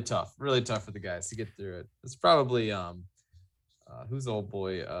 really tough for the guys to get through it. It's probably who's the old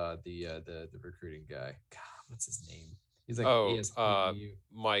boy, the recruiting guy? God, what's his name? He's like ESPN.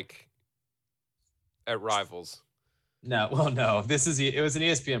 Mike at Rivals. No, it was an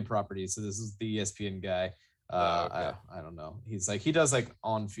ESPN property, so this is the ESPN guy. Okay. I don't know. He's like, he does like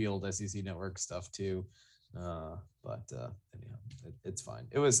on-field SEC network stuff too. But anyhow, it's fine.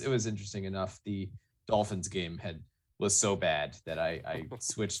 It was interesting enough. The Dolphins game was so bad that I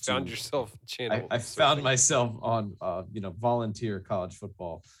switched. Found yourself channel. I found myself on volunteer college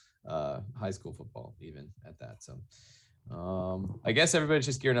football, high school football, even at that. So I guess everybody's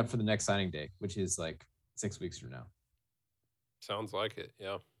just gearing up for the next signing day, which is like 6 weeks from now. Sounds like it,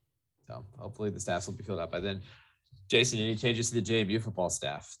 yeah. So hopefully the staffs will be filled out by then. Jason, any changes to the JMU football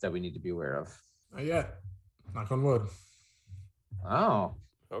staff that we need to be aware of? Not yet. Knock on wood. Oh,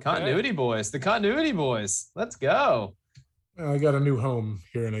 Okay. Continuity boys. The continuity boys. Let's go. I got a new home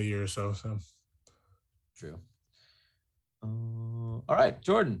here in a year or so. True. All right,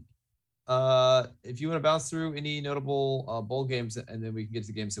 Jordan. If you want to bounce through any notable bowl games, and then we can get to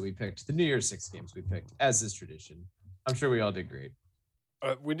the games that we picked, the New Year's 6 games we picked, as is tradition. I'm sure we all did great.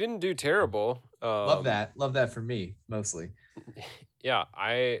 We didn't do terrible. Love that for me, mostly. Yeah,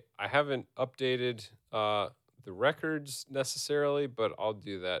 I haven't updated the records necessarily, but I'll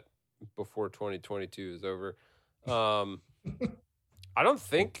do that before 2022 is over. I don't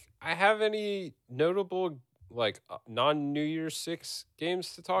think I have any notable like non-New Year's 6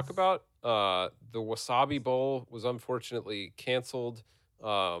 games to talk about. The Wasabi Bowl was unfortunately canceled.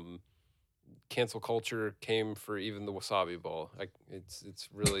 Cancel culture came for even the Wasabi Bowl. It's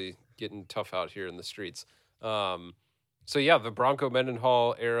really getting tough out here in the streets. So yeah, the Bronco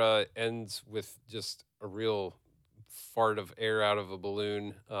Mendenhall era ends with just a real fart of air out of a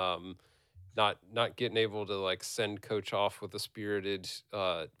balloon. Not getting able to like send coach off with a spirited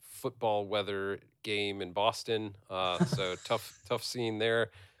football weather game in Boston. So tough scene there.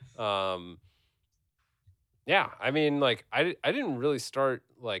 Yeah, I mean, like I didn't really start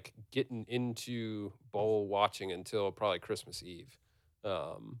like getting into bowl watching until probably Christmas Eve.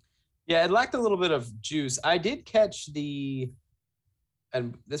 Yeah, it lacked a little bit of juice. I did catch and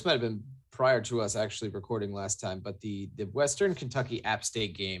this might have been prior to us actually recording last time, but the Western Kentucky App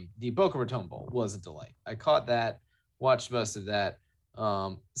State game, the Boca Raton Bowl, was a delight. I caught that, watched most of that.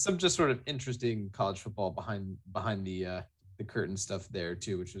 Some just sort of interesting college football behind the curtain stuff there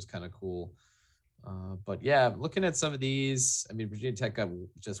too, which was kind of cool. But yeah, looking at some of these, I mean, Virginia Tech got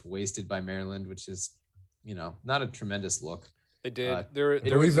just wasted by Maryland, which is, not a tremendous look. They did. I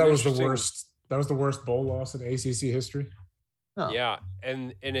believe that was the worst. That was the worst bowl loss in ACC history. Oh. Yeah,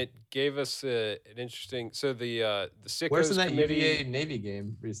 and it gave us an interesting. So the Sickos Worse than that committee, UVA Navy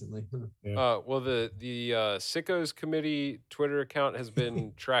game recently. well, the Sickos committee Twitter account has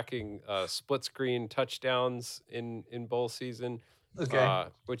been tracking split screen touchdowns in bowl season. Okay.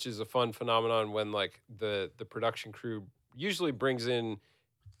 Which is a fun phenomenon when like the production crew usually brings in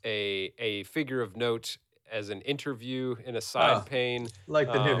a figure of note as an interview in a side pane, like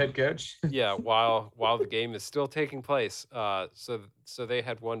the new head coach. yeah, while the game is still taking place. So they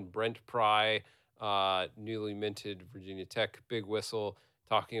had one Brent Pry, newly minted Virginia Tech big whistle,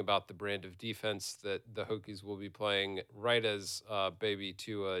 talking about the brand of defense that the Hokies will be playing right as baby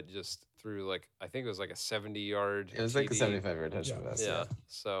Tua just threw like I think it was like a 70-yard. It was like a 75-yard touchdown. Yeah.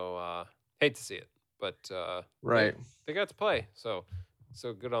 So hate to see it, but right. They got to play, so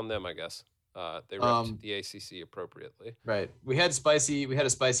good on them, I guess. They repped the ACC appropriately. Right. We had a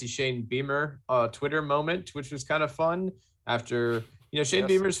spicy Shane Beamer Twitter moment, which was kind of fun. After Shane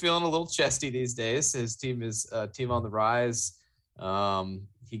Beamer's feeling a little chesty these days. His team is team on the rise.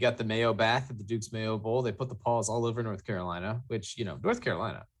 He got the Mayo bath at the Duke's Mayo Bowl. They put the paws all over North Carolina, which North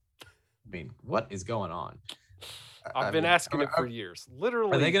Carolina. I mean, what is going on? I've been asking it for years.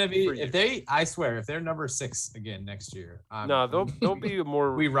 Literally, are they going to be? I swear, if they're number 6 again next year, no, they'll be a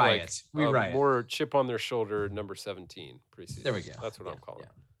more we riot. Like, we riot. More chip on their shoulder, number 17 preseason. There we go. That's what I'm calling it.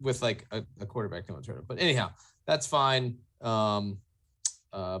 With like a quarterback no returner. But anyhow, that's fine.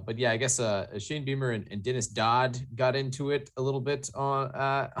 But yeah, I guess Shane Beamer and Dennis Dodd got into it a little bit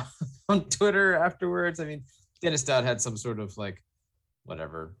on Twitter afterwards. I mean, Dennis Dodd had some sort of like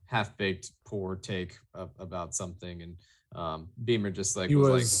whatever half-baked poor take about something, and Beamer just like he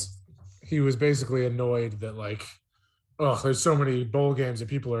was basically annoyed that like, oh, there's so many bowl games that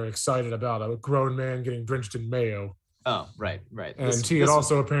people are excited about. A grown man getting drenched in mayo. Oh, right. And he had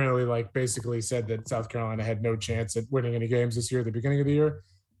also apparently like basically said that South Carolina had no chance at winning any games this year at the beginning of the year.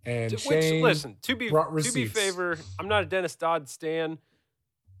 And Shane listen, to be favor, I'm not a Dennis Dodd stan.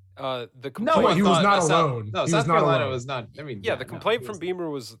 The complaint, he was not alone. South Carolina was not. I mean, the complaint from Beamer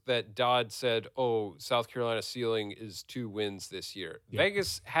was that Dodd said, "Oh, South Carolina's ceiling is 2 wins this year." Yeah.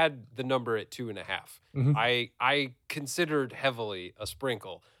 Vegas had the number at 2.5. Mm-hmm. I considered heavily a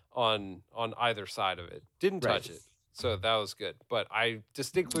sprinkle on either side of it. Didn't touch it, so that was good. But I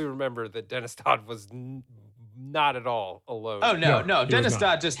distinctly remember that Dennis Dodd was not at all alone. Oh no. Dennis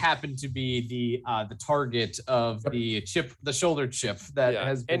Dodd just happened to be the target of the shoulder chip that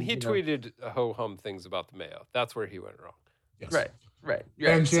has been, and he tweeted ho-hum things about the Mayo. That's where he went wrong. Yes. Right.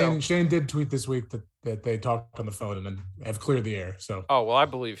 And Shane did tweet this week that they talked on the phone and then have cleared the air. So I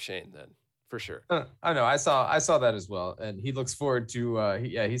believe Shane then. For sure. I know. I saw that as well, and he looks forward to.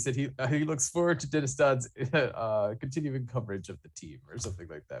 He said he looks forward to Dennis Dodd's continuing coverage of the team or something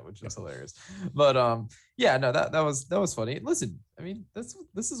like that, which was hilarious. But that was funny. Listen, I mean,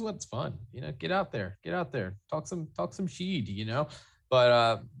 this is what's fun. Get out there, talk some sheed.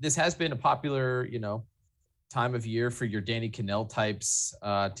 But this has been a popular time of year for your Danny Cannell types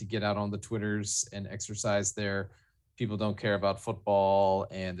to get out on the Twitters and exercise their. People don't care about football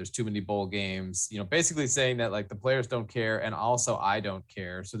and there's too many bowl games, basically saying that like the players don't care. And also I don't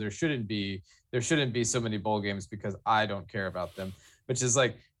care. So there shouldn't be so many bowl games because I don't care about them, which is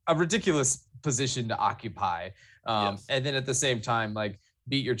like a ridiculous position to occupy. Yes. And then at the same time, like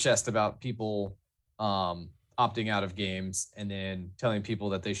beat your chest about people opting out of games and then telling people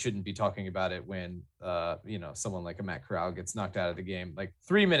that they shouldn't be talking about it when, someone like a Matt Corral gets knocked out of the game, like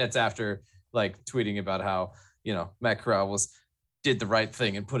 3 minutes after like tweeting about how, Matt Corral was did the right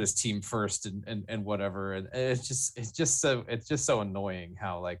thing and put his team first and whatever. And it's just so annoying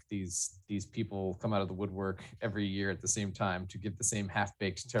how like these people come out of the woodwork every year at the same time to give the same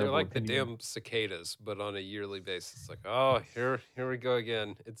half-baked They're terrible like the opinion. damn cicadas, but on a yearly basis. Like, oh, here we go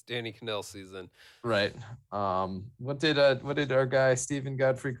again. It's Danny Cannell season. Right. What did our guy Stephen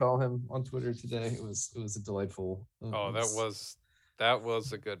Godfrey call him on Twitter today? It was a delightful. Oh, that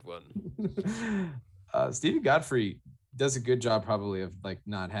was a good one. Stephen Godfrey does a good job probably of like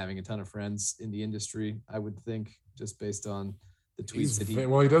not having a ton of friends in the industry, I would think, just based on the tweets that he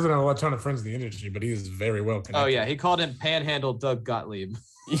Well, he doesn't have a ton of friends in the industry, but he is very well connected. Oh yeah, he called him Panhandle Doug Gottlieb.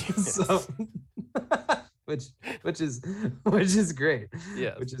 So which is great.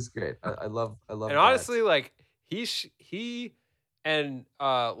 Yeah. Which is great. I love And that. honestly, like he and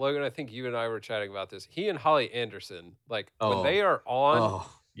Logan, I think you and I were chatting about this. He and Holly Anderson, like when they are on,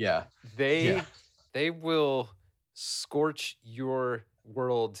 yeah. they will scorch your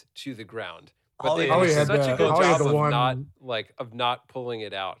world to the ground. But Holly they do had such a the- good Holly had job the of not pulling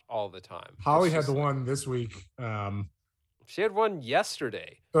it out all the time. Holly It's had just the like- one this week. She had one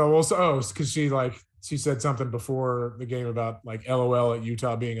yesterday. Because she said something before the game about like LOL at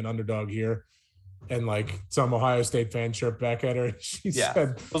Utah being an underdog here, and like some Ohio State fan chirped back at her. She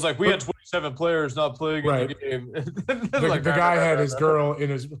said, It was like we had 27 players not playing in the game. the guy had his girl in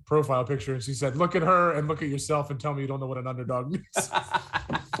his profile picture, and she said, "Look at her and look at yourself and tell me you don't know what an underdog means."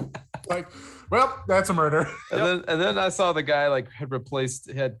 Like, well, that's a murder. And then I saw the guy like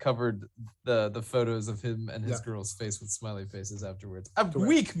had covered the photos of him and his girl's face with smiley faces afterwards. A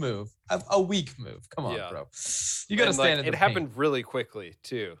weak move. Come on, bro. You got to stand in the it happened really quickly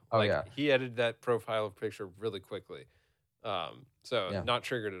too. Oh, like yeah. he edited that profile picture really quickly. Not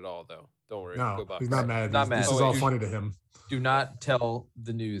triggered at all though. Don't worry. No, Go Bucks. he's not mad. Not mad. This is all funny to him. Do not tell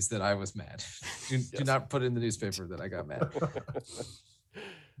the news that I was mad. Do not put in the newspaper that I got mad.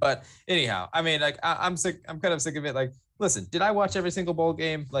 But anyhow, I mean, like I'm sick. I'm kind of sick of it. Like, listen, did I watch every single bowl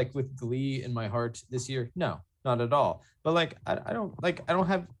game like with glee in my heart this year? No, not at all. But like, I don't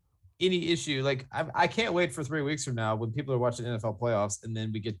have any issue. Like, I can't wait for 3 weeks from now when people are watching NFL playoffs and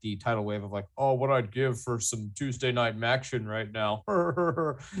then we get the tidal wave of like, oh, what I'd give for some Tuesday night action right now.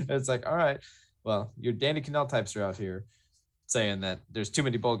 And it's like, all right, well, your Danny Cannell types are out here saying that there's too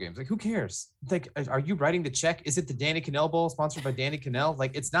many bowl games. Like, who cares? Like, are you writing the check? Is it the Danny Cannell Bowl sponsored by Danny Cannell?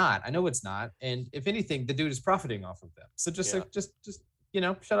 Like, it's not. I know it's not. And if anything, the dude is profiting off of them. So just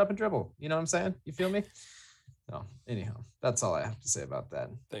shut up and dribble. You know what I'm saying? You feel me? No. Anyhow, that's all I have to say about that.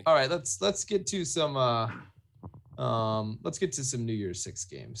 All right, let's get to some New Year's Six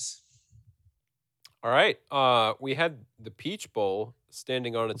games. All right. We had the Peach Bowl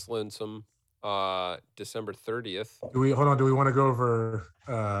standing on its lonesome December 30th. Do we want to go over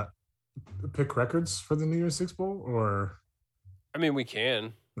pick records for the New Year's Six Bowl, or? I mean, we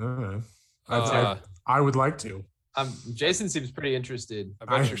can. I would like to. Jason seems pretty interested. I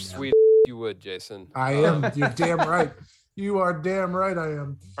bet you're sweet. You would, Jason. I am. You're damn right. You are damn right. I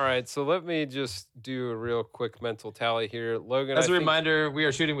am. All right, so let me just do a real quick mental tally here, Logan. As a reminder, we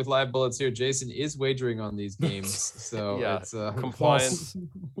are shooting with live bullets here. Jason is wagering on these games, so it's compliance,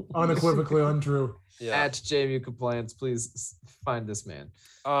 unequivocally untrue. Yeah. At JMU Compliance, please find this man.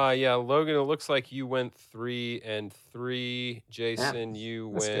 Logan, it looks like you went 3-3. Jason, you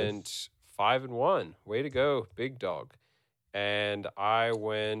went 5-1. Way to go, big dog. And I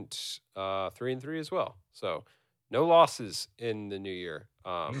went 3-3 as well. So no losses in the new year,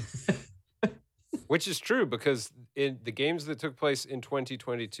 which is true because in the games that took place in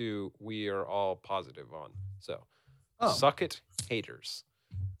 2022, we are all positive on. So suck it, haters.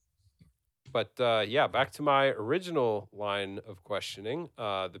 But back to my original line of questioning.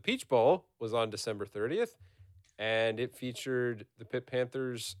 The Peach Bowl was on December 30th, and it featured the Pitt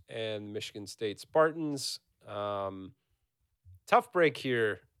Panthers and the Michigan State Spartans. Tough break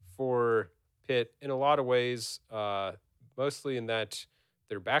here for Pitt in a lot of ways, mostly in that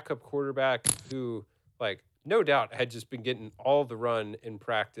their backup quarterback, who, like, no doubt had just been getting all the run in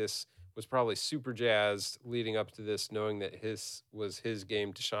practice, was probably super jazzed leading up to this, knowing that his was his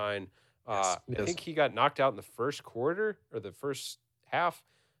game to shine. I think he got knocked out in the first quarter or the first half.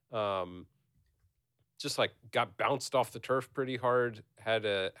 Just like got bounced off the turf pretty hard. Had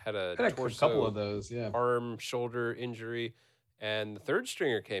a torso, couple of those, arm, shoulder injury. And the third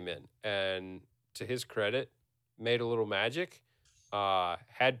stringer came in and, to his credit, made a little magic.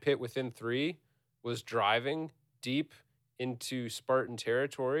 Had Pitt within 3, was driving deep into Spartan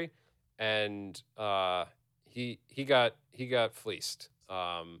territory, and he got fleeced.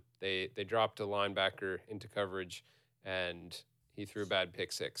 They dropped a linebacker into coverage, and he threw a bad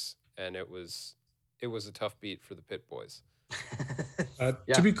pick 6, and it was a tough beat for the Pitt boys.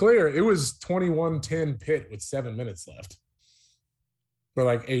 Yeah. To be clear, it was 21-10 Pitt with 7 minutes left. Or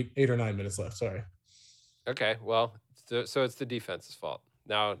like eight or 9 minutes left. Sorry. Okay, well, so it's the defense's fault.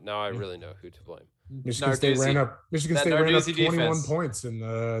 Now I really know who to blame. Michigan State ran up That 21 defense. points in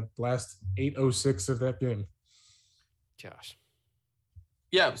the last 8:06 of that game. Gosh.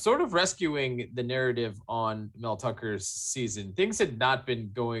 Yeah, sort of rescuing the narrative on Mel Tucker's season. Things had not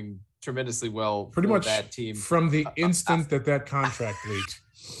been going tremendously well Pretty for much that team from the instant that contract leaked.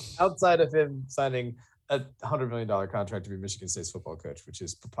 outside of him signing a $100 million contract to be Michigan State's football coach, which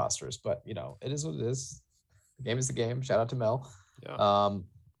is preposterous. But, you know, it is what it is. The game is the game. Shout out to Mel. Yeah.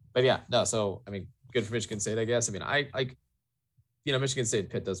 But yeah, no. So I mean, good for Michigan State, I guess. I mean, I Michigan State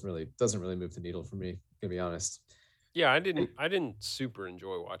Pitt doesn't really move the needle for me, to be honest. Yeah, I didn't super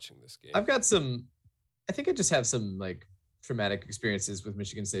enjoy watching this game. I think I just have some like traumatic experiences with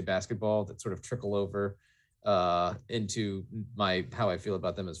Michigan State basketball that sort of trickle over into how I feel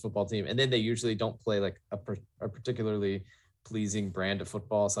about them as a football team. And then they usually don't play like a particularly pleasing brand of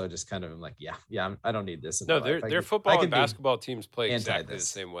football. So I just kind of am like, I don't need this. No, their football and basketball teams play exactly the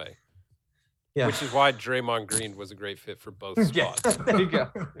same way. Yeah. Which is why Draymond Green was a great fit for both spots. Yeah, there you go.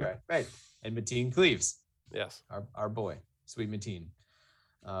 Right. And Mateen Cleaves. Yes. Our boy, sweet Mateen.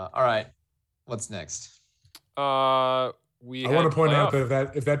 All right. What's next? I want to point out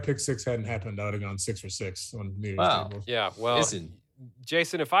that if that pick six hadn't happened, I would have gone 6 for 6 on New Year's table. Yeah. Well,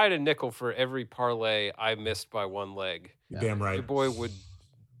 Jason, if I had a nickel for every parlay I missed by one leg, damn right, your boy would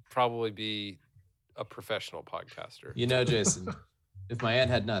probably be a professional podcaster. You know, Jason, if my aunt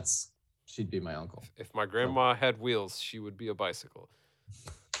had nuts, she'd be my uncle. If my grandma had wheels, she would be a bicycle.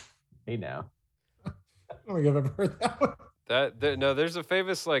 Hey, now. I don't think I've ever heard that one. No, there's a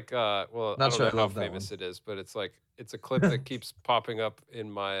famous I don't know how famous it is, but it's a clip that keeps popping up in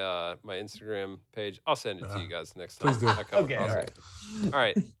my my Instagram page. I'll send it to you guys next time. Please do. Okay, all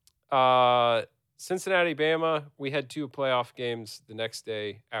right. Cincinnati, Bama. We had 2 playoff games the next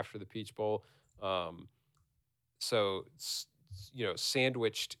day after the Peach Bowl. So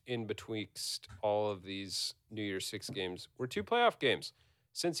sandwiched in betwixt all of these New Year's 6 games were 2 playoff games.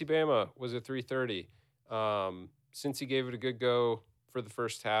 Cincy Bama was at 3:30. Cincy gave it a good go for the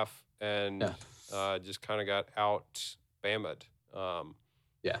first half and just kind of got out Bama'd.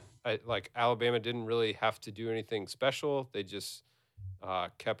 Alabama didn't really have to do anything special. They just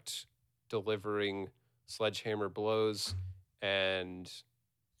kept delivering sledgehammer blows, and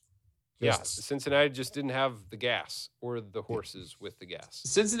Cincinnati just didn't have the gas or the horses with the gas.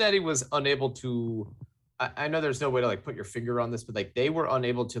 Cincinnati was unable to. I know there's no way to like put your finger on this, but like they were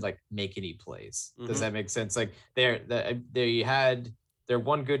unable to like make any plays. Does that make sense? Like they had their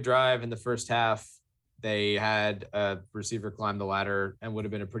one good drive in the first half. They had a receiver climb the ladder and would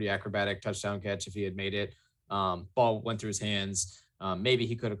have been a pretty acrobatic touchdown catch if he had made it. Ball went through his hands. Maybe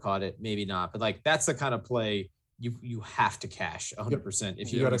he could have caught it, maybe not. But like that's the kind of play you have to cash 100%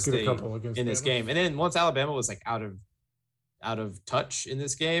 if you got to stay in this game. And then once Alabama was like out of touch in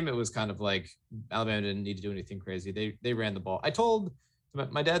this game, it was kind of like Alabama didn't need to do anything crazy. They ran the ball. I told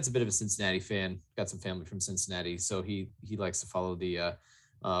my dad's a bit of a Cincinnati fan, got some family from Cincinnati, so he likes to follow the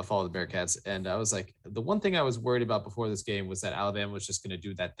Bearcats. And I was like, the one thing I was worried about before this game was that Alabama was just going to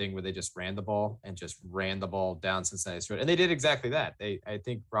do that thing where they just ran the ball down Cincinnati's throat. And they did exactly that. I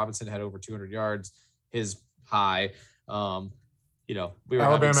think Robinson had over 200 yards, his high. Alabama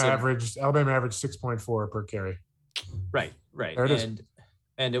averaged 6.4 per carry. Right.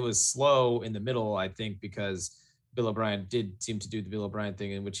 And it was slow in the middle, I think, because Bill O'Brien did seem to do the Bill O'Brien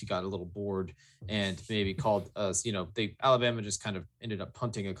thing in which he got a little bored and maybe called us, Alabama just kind of ended up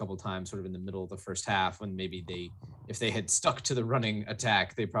punting a couple times sort of in the middle of the first half when maybe if they had stuck to the running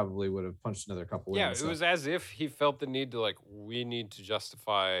attack, they probably would have punched another couple. Yeah, it was as if he felt the need to we need to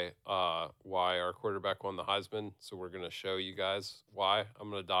justify why our quarterback won the Heisman. So we're going to show you guys why. I'm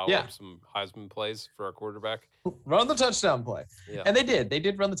going to dial up some Heisman plays for our quarterback. Run the touchdown play. Yeah. And they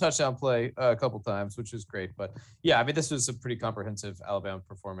did run the touchdown play a couple times, which was great. But yeah, I mean, this was a pretty comprehensive Alabama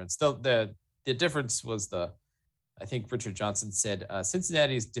performance. The difference was I think Richard Johnson said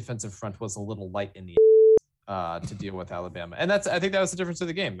Cincinnati's defensive front was a little light in the to deal with Alabama. And I think that was the difference of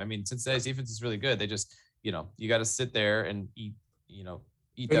the game. I mean, Cincinnati's defense is really good. They just, you got to sit there and eat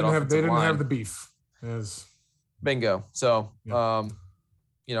that offensive line. They didn't have the beef. Bingo. So, yeah.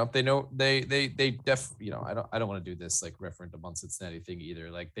 They know I don't want to do this like referendum on Cincinnati thing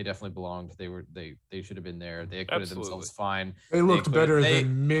either. Like they definitely belonged. They should have been there. They acquitted themselves fine. They looked better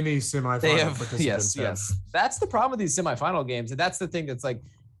than many semifinal participants. Yes. That's the problem with these semifinal games. And that's the thing that's like,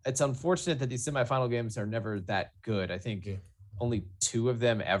 it's unfortunate that these semifinal games are never that good. I think only 2 of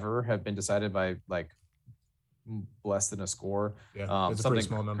them ever have been decided by like less than a score. Yeah, it's a pretty Something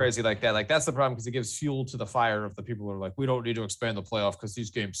small number. crazy like that. Like that's the problem because it gives fuel to the fire of the people who are like, we don't need to expand the playoff because these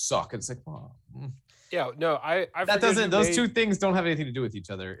games suck. It's like, well, Yeah, no, I that forget doesn't. who Those made- two things don't have anything to do with each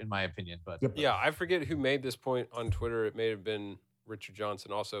other, in my opinion. But Yep. Yeah, I forget who made this point on Twitter. It may have been Richard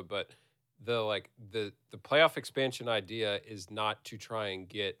Johnson also, but the playoff expansion idea is not to try and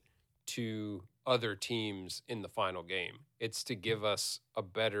get to other teams in the final game. It's to give us a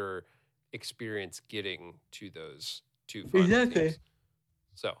better experience getting to those two final teams.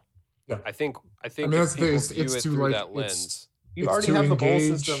 So, Yeah. I think I if mean, that's the- people it's view it to, through like, that it's- lens. you It's already to have the bowl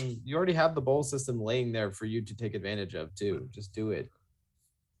engage- system. You already have the bowl system laying there for you to take advantage of too. Just do it.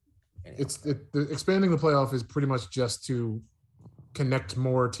 Anyhow. Expanding the playoff is pretty much just to connect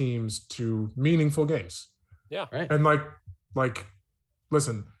more teams to meaningful games. Yeah. Right. And like,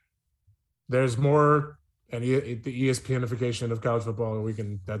 listen, there's more, and the ESPNification of college football.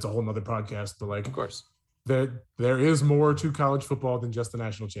 That's a whole nother podcast. But like, Of course. there is more to college football than just the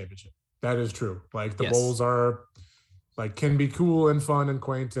national championship. That is true. Like the Yes. bowls are like can be cool and fun and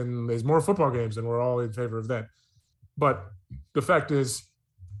quaint, and there's more football games, and we're all in favor of that. But the fact is,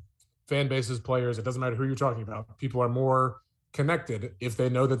 fan bases, players, it doesn't matter who you're talking about. People are more connected if they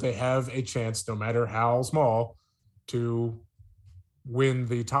know that they have a chance, no matter how small, to win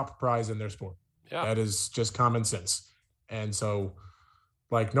the top prize in their sport. Yeah. That is just common sense. And so,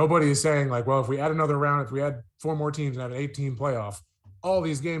 like, nobody is saying, like, well, if we add another round, if we add 4 more teams and have an 8-team playoff, all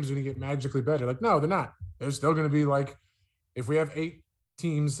these games are going to get magically better. Like, no, they're not. They're still going to be like, if we have 8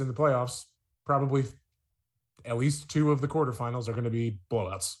 teams in the playoffs, probably at least 2 of the quarterfinals are going to be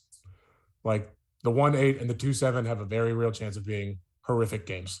blowouts. Like, the 1-8 and the 2-7 have a very real chance of being horrific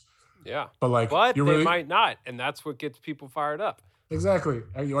games. Yeah. But, like, But you're they really might not, and that's what gets people fired up. exactly.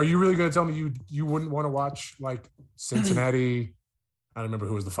 Are you really going to tell me you wouldn't want to watch like Cincinnati? I don't remember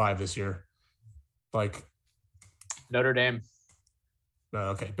who was the 5 this year. Like, Notre Dame.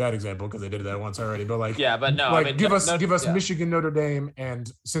 okay, bad example because they did that once already. But like, Yeah, but no. like I mean, give us yeah. Michigan, Notre Dame,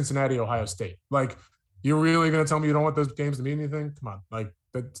 and Cincinnati, Ohio State. Like, you're really going to tell me you don't want those games to mean anything? Come on, like,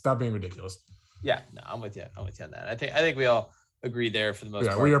 stop being ridiculous. Yeah, no, I'm with you. I'm with you on that. I think we all agree there for the most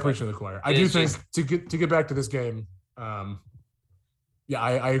Yeah, part. we are but preaching to the choir. I it do is think just- to get back to this game, yeah,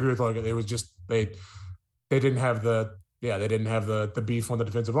 I agree with Logan. It was just they didn't have the beef on the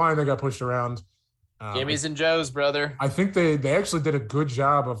defensive line. They got pushed around. Jimmy's and Joe's, brother. I think they actually did a good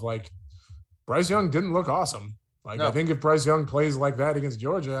job of like Bryce Young didn't look awesome. Like No. I think if Bryce Young plays like that against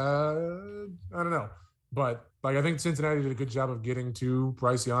Georgia, I don't know. But like I think Cincinnati did a good job of getting to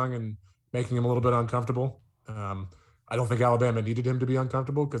Bryce Young and making him a little bit uncomfortable. I don't think Alabama needed him to be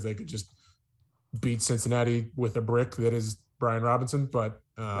uncomfortable because they could just beat Cincinnati with a brick that is Brian Robinson. But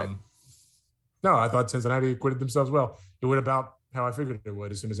no, I thought Cincinnati acquitted themselves well. It went about how I figured it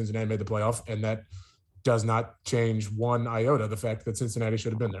would as soon as Cincinnati made the playoff, and that does not change one iota the fact that Cincinnati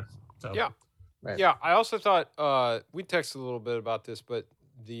should have been there. So Yeah. Right. Yeah, I also thought we texted a little bit about this, but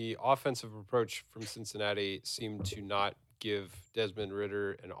the offensive approach from Cincinnati seemed to not give Desmond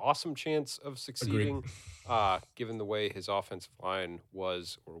Ridder an awesome chance of succeeding, given the way his offensive line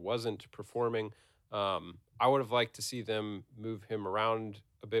was or wasn't performing. I would have liked to see them move him around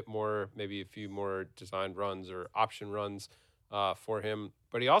a bit more, maybe a few more designed runs or option runs for him.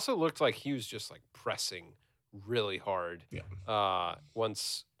 But he also looked like he was just like pressing really hard. Yeah.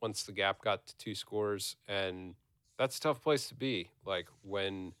 Once the gap got to 2 scores, and that's a tough place to be. Like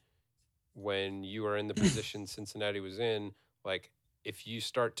when you are in the position Cincinnati was in, like if you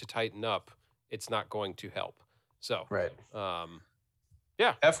start to tighten up, it's not going to help. So Right.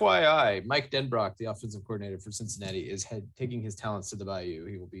 yeah. FYI, Mike Denbrock, the offensive coordinator for Cincinnati, is taking his talents to the Bayou.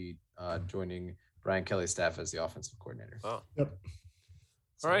 He will be joining Brian Kelly's staff as the offensive coordinator. Wow. Yep.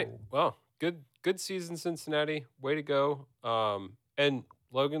 All right. Well, good season, Cincinnati. Way to go. And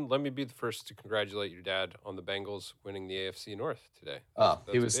Logan, let me be the first to congratulate your dad on the Bengals winning the AFC North today. Oh,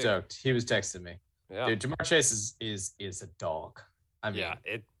 he That's was big. stoked. He was texting me. Yeah. Dude, Jamar Chase is a dog. I mean,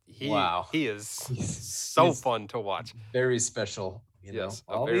 wow. He is He's- so he's- fun to watch. very special. You Yes,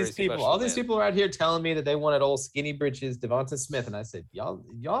 a know, all very these people, special man. are out here telling me that they wanted old skinny britches, Devonta Smith, and I said,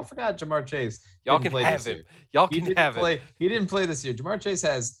 y'all forgot Jamar Chase. Y'all didn't can play have this him. year. Y'all He can didn't have play. him. He didn't play this year. Jamar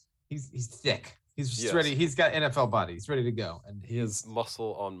Chase he's thick. He's just Yes. ready. He's got NFL body. He's ready to go. And He is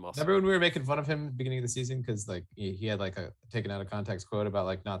muscle on muscle. Remember when we were making fun of him at the beginning of the season because like he had like a taken out of context quote about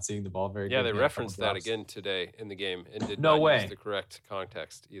like not seeing the ball very good. Yeah, and they he had a couple referenced that drops. again today in the game and did No not way. use the correct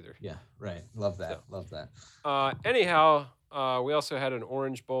context either. Yeah, right. Love that. So. Love that. Anyhow, we also had an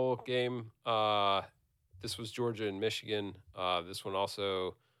Orange Bowl game. This was Georgia and Michigan. This one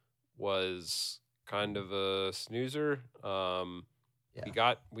also was kind of a snoozer.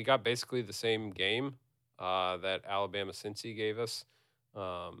 Yeah. We got basically the same game. that Alabama Cincy gave us.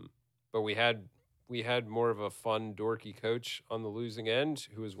 But we had more of a fun, dorky coach on the losing end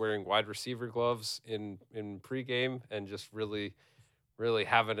who was wearing wide receiver gloves in pregame and just really, really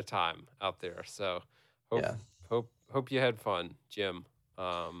having a time out there. So hope you had fun, Jim.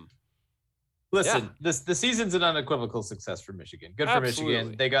 Listen, the season's an unequivocal success for Michigan. Good for Absolutely.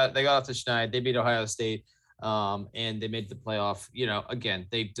 Michigan. They got off to Schneid. They beat Ohio State, and they made the playoff. Again,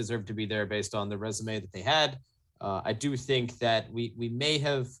 they deserve to be there based on the resume that they had. I do think that we may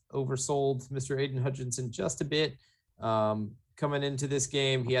have oversold Mr. Aiden Hutchinson just a bit coming into this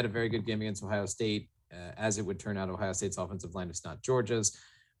game. He had a very good game against Ohio State. As it would turn out, Ohio State's offensive line is not Georgia's.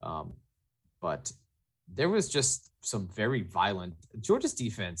 But there was just some very violent Georgia's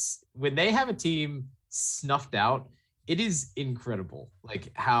defense. When they have a team snuffed out, it is incredible. When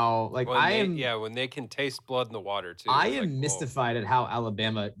they can taste blood in the water too. I am mystified at how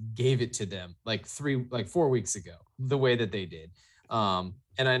Alabama gave it to them 4 weeks ago, the way that they did. And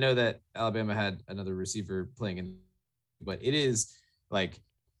I know that Alabama had another receiver playing in, but it is like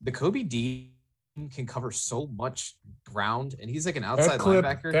the Kobe Dean can cover so much ground, and he's like an outside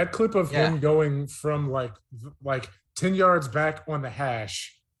linebacker. That clip of him going from like 10 yards back on the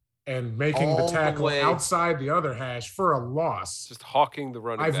hash and making the tackle outside the other hash for a loss. Just hawking the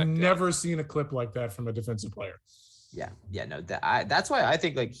running back. I've never seen a clip like that from a defensive player. That's why I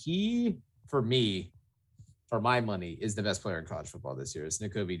think he, for my money, is the best player in college football this year. It's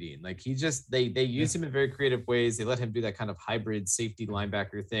Nakobe Dean. They use him in very creative ways. They let him do that kind of hybrid safety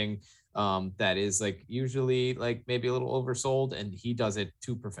linebacker thing that is usually maybe a little oversold, and he does it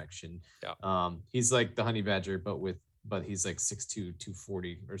to perfection. He's like the Honey Badger, but he's 6'2",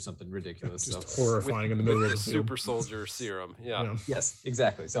 240 or something ridiculous. Just horrifying in the middle of the super soldier serum. Yeah. Yes,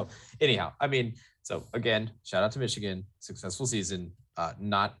 exactly. So anyhow, so again, shout out to Michigan, successful season.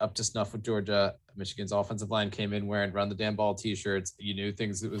 Not up to snuff with Georgia. Michigan's offensive line came in wearing "Run the Damn Ball" t-shirts. You knew it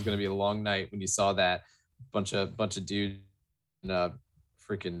was going to be a long night when you saw that bunch of dudes in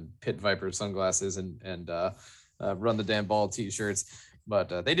freaking Pit Viper sunglasses and "Run the Damn Ball" t-shirts.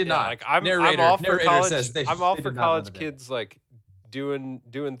 But they did not. I'm all for college kids doing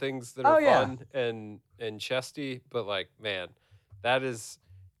things that are fun and chesty. But man, that is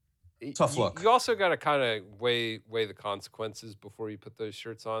tough look. You also got to kind of weigh the consequences before you put those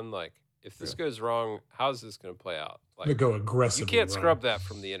shirts on. If this goes wrong, how's this going to play out? They go aggressively. You can't scrub that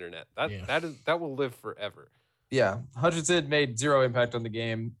from the internet. That will live forever. Yeah, Hutchinson made zero impact on the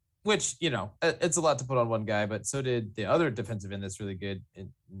game, which it's a lot to put on one guy. But so did the other defensive end that's really good,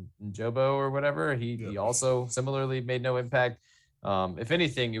 in Jobo or whatever. He also similarly made no impact. If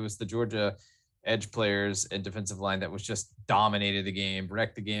anything, it was the Georgia edge players and defensive line that was just dominated the game,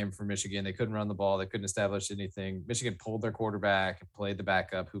 wrecked the game for Michigan. They couldn't run the ball. They couldn't establish anything. Michigan pulled their quarterback and played the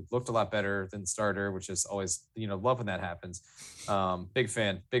backup, who looked a lot better than the starter, which is always, love when that happens. Big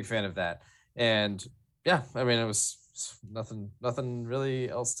fan of that. And it was nothing really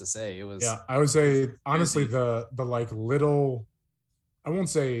else to say. It was, I would say honestly, the little, I won't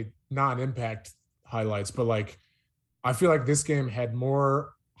say non-impact highlights, but I feel like this game had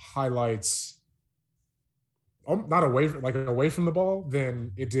more highlights not away from the ball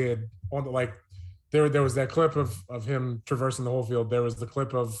than it did on the there was that clip of him traversing the whole field. There was the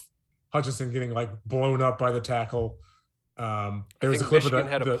clip of Hutchinson getting blown up by the tackle. There was a clip Michigan of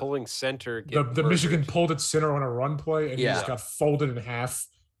had a pulling center. The Michigan pulled its center on a run play and he just got folded in half.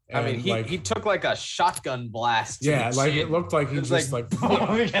 And he took a shotgun blast. It looked like he just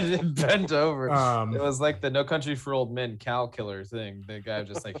bent over. It was the No Country for Old Men cow killer thing. The guy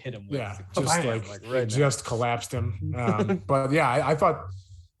just hit him with. Just collapsed him. But I thought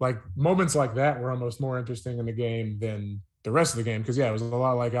moments like that were almost more interesting in the game than the rest of the game because it was a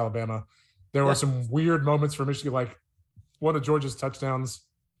lot like Alabama. There were some weird moments for Michigan, one of Georgia's touchdowns.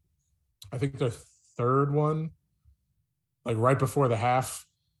 I think their third one, right before the half,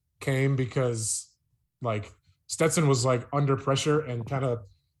 came because Stetson was under pressure and kind of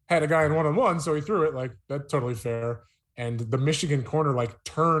had a guy in one-on-one, so he threw it. That's totally fair. And the Michigan corner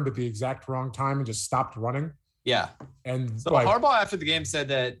turned at the exact wrong time and just stopped running. Yeah. And so Harbaugh after the game said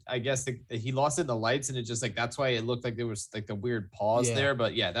that I guess he lost it in the lights and it just that's why it looked like there was the weird pause there.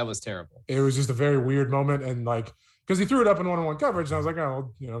 But that was terrible. It was just a very weird moment and because he threw it up in one-on-one coverage and I was like,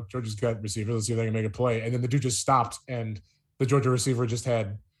 oh, Georgia's got receivers. Let's see if they can make a play. And then the dude just stopped and the Georgia receiver just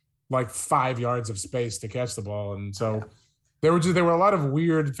had 5 yards of space to catch the ball. And so there were a lot of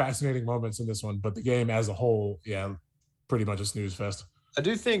weird, fascinating moments in this one, but the game as a whole, pretty much a snooze fest. I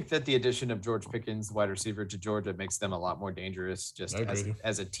do think that the addition of George Pickens, wide receiver, to Georgia makes them a lot more dangerous just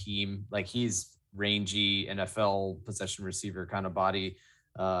as a team. He's rangy NFL possession receiver kind of body.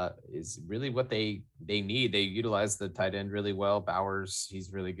 is really what they need. They utilize the tight end really well. Bowers,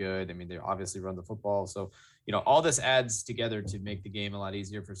 he's really good. I mean, they obviously run the football. So, all this adds together to make the game a lot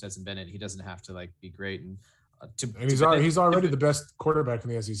easier for Stetson Bennett. He doesn't have to be great. And he's already the best quarterback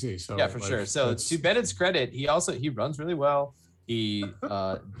in the SEC. So yeah, for sure. So to Bennett's credit, he runs really well. I'm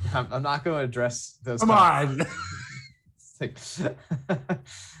not going to address those. Come on.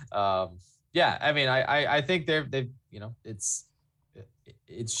 Yeah, I mean, I think they've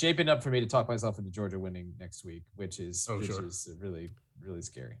it's shaping up for me to talk myself into Georgia winning next week, which is really, really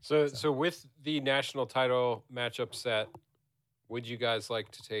scary. So with the national title matchup set, would you guys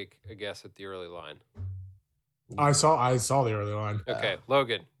like to take a guess at the early line? I saw the early line. Okay,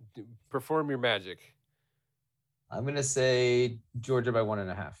 Logan, perform your magic. I'm gonna say Georgia by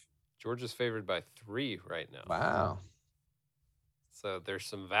 1.5. Georgia's favored by 3 right now. Wow. So there's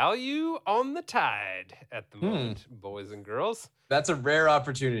some value on the Tide at the moment, boys and girls. That's a rare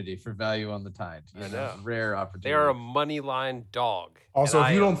opportunity for value on the Tide. I know. Rare opportunity. They are a money line dog. Also,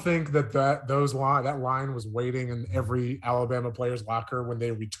 if you don't think that line was waiting in every Alabama player's locker when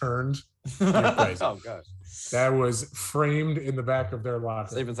they returned, you're crazy. Oh gosh. That was framed in the back of their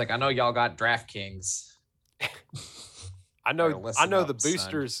locker. Saban's like, I know y'all got DraftKings. I know the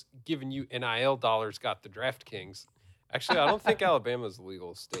boosters giving you NIL dollars got the DraftKings. Actually, I don't think Alabama's a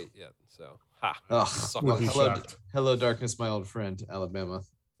legal state yet. So, hello, darkness, my old friend, Alabama.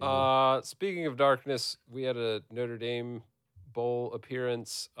 Speaking of darkness, we had a Notre Dame bowl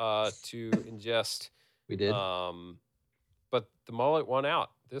appearance to ingest. We did. But the mullet won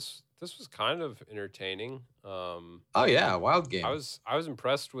out. This was kind of entertaining. Oh yeah, wild game. I was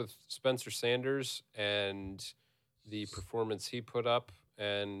impressed with Spencer Sanders and the performance he put up.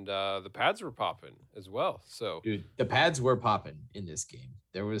 And the pads were popping as well. So, dude, the pads were popping in this game.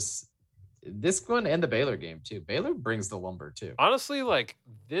 There was this one and the Baylor game too. Baylor brings the lumber too. Honestly,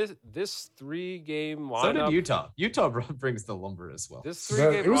 this 3-game lineup. So did Utah. Utah brings the lumber as well. This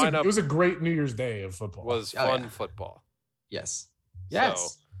 3-game lineup. It was a great New Year's Day of football. Was fun football. Yes. So, it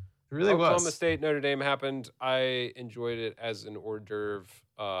really was. Oklahoma State, Notre Dame happened. I enjoyed it as an hors d'oeuvre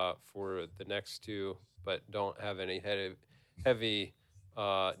for the next 2, but don't have any heavy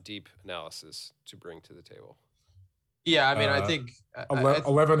deep analysis to bring to the table. Yeah, I mean, I think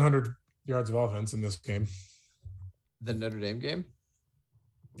 1,100 yards of offense in this game. The Notre Dame game?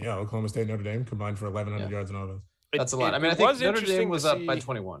 Yeah, Oklahoma State, Notre Dame combined for 1,100 yards in offense. That's a lot. I mean, I think Notre Dame was up by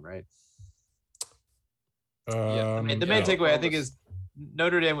 21, right? I mean, the main takeaway, I think, is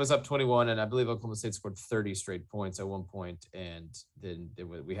Notre Dame was up 21, and I believe Oklahoma State scored 30 straight points at one point, and then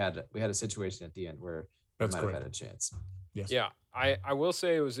we had a situation at the end where we might have had a chance. Yes. Yeah, I will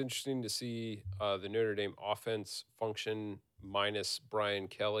say it was interesting to see the Notre Dame offense function minus Brian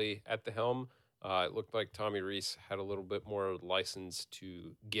Kelly at the helm. It looked like Tommy Rees had a little bit more license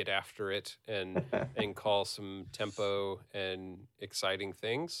to get after it and call some tempo and exciting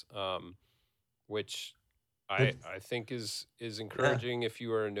things, which I think is encouraging if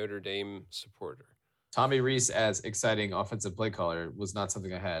you are a Notre Dame supporter. Tommy Rees as exciting offensive play caller was not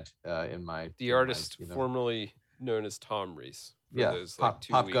something I had in my. The artist formerly known as Tom Rees. Yeah, those, pop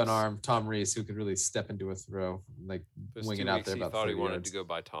gun arm, Tom Rees, who could really step into a throw, wing it out there. About he thought he wanted yards. to go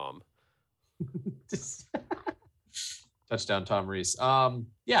by Tom. Touchdown, Tom Rees.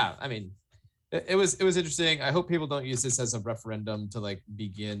 Yeah, I mean, it was interesting. I hope people don't use this as a referendum to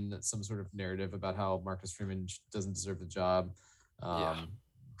begin some sort of narrative about how Marcus Freeman doesn't deserve the job. Of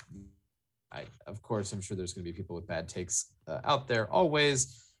course, I'm sure there's going to be people with bad takes out there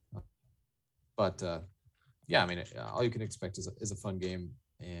always, but. Yeah, I mean, all you can expect is a fun game,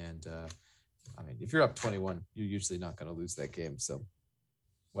 and I mean, if you're up 21, you're usually not going to lose that game. So,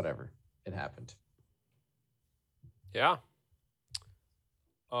 whatever, it happened. Yeah.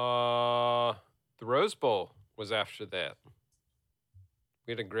 The Rose Bowl was after that.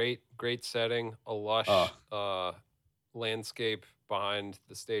 We had a great setting, a lush landscape behind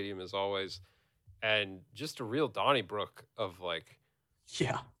the stadium as always, and just a real Donnybrook of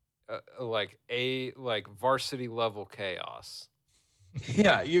varsity level chaos.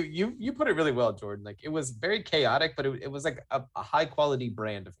 Yeah, you put it really well, Jordan. It was very chaotic, but it was like a high quality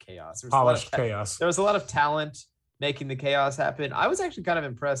brand of chaos. Polished chaos. There was a lot of talent making the chaos happen. I was actually kind of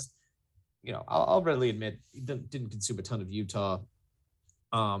impressed. I'll readily admit, didn't consume a ton of Utah.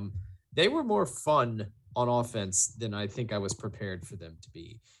 They were more fun on offense than I think I was prepared for them to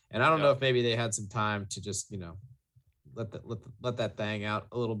be. And I don't know if maybe they had some time to just, let that thing out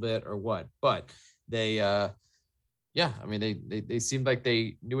a little bit or what, but they Yeah, I mean, they seemed like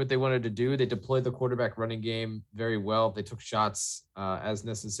they knew what they wanted to do. They deployed the quarterback running game very well. They took shots as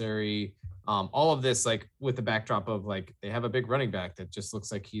necessary. All of this, like with the backdrop of like they have a big running back that just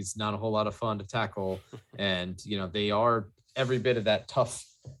looks like he's not a whole lot of fun to tackle, and they are every bit of that tough,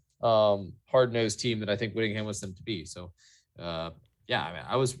 hard-nosed team that I think Whittingham wants them to be. So, yeah, I mean,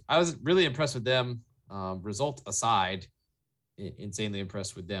 I was really impressed with them. Result aside, insanely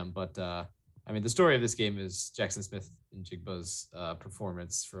impressed with them, but. I mean, the story of this game is Jackson Smith and Jigba's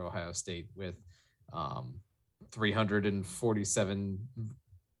performance for Ohio State with 347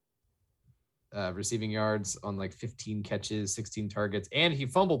 receiving yards on like 15 catches, 16 targets, and he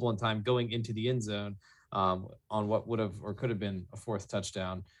fumbled one time going into the end zone on what would have or could have been a fourth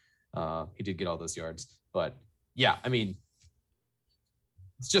touchdown. He did get all those yards, but yeah, I mean,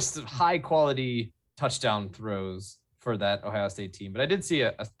 it's just high quality touchdown throws for that Ohio State team. But I did see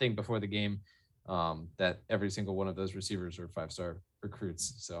a thing before the game that every single one of those receivers are 5-star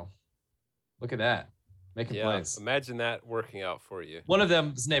recruits. So look at that, making plays. Imagine that working out for you. One of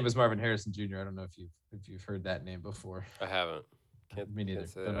them, his name was Marvin Harrison Jr. I don't know if you've heard that name before. I haven't. Me neither.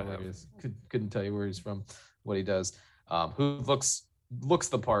 Don't know where he is. Couldn't tell you where he's from, what he does. Who looks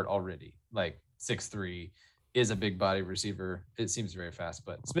the part already, like 6'3", is a big body receiver. It seems very fast,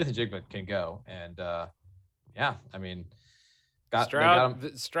 but Smith and Jigba can go. And yeah, I mean, Stroud's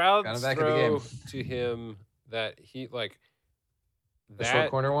got him back in the game. To him that he like the short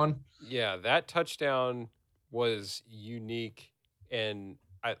corner one. Yeah, that touchdown was unique, and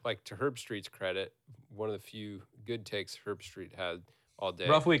I like, to Herb Street's credit, one of the few good takes Herb Street had all day.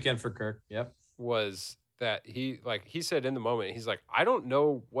 Rough weekend for Kirk. Yep. Was that he said in the moment, he's like, I don't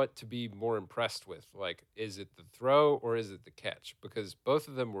know what to be more impressed with. Like, is it the throw or is it the catch? Because both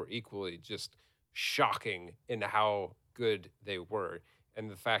of them were equally just shocking in how good they were. And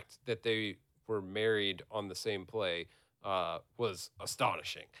the fact that they were married on the same play was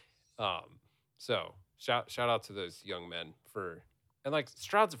astonishing. So shout out to those young men and like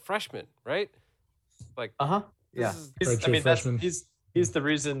Stroud's a freshman, right? Like, yeah. He's the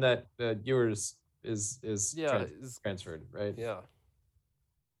reason that Ewers is transferred, right? Yeah.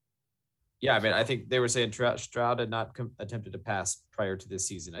 Yeah, I mean, I think they were saying Stroud had not attempted to pass prior to this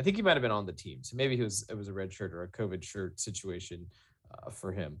season. I think he might have been on the team, so maybe it was a red shirt or a COVID shirt situation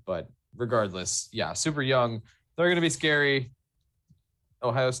for him. But regardless, yeah, super young. They're going to be scary.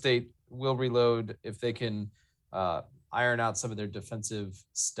 Ohio State will reload if they can iron out some of their defensive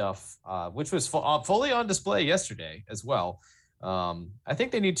stuff, which was fully on display yesterday as well. I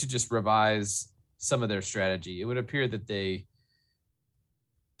think they need to just revise some of their strategy. It would appear that they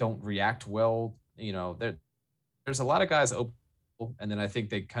don't react well. There's a lot of guys open, and then I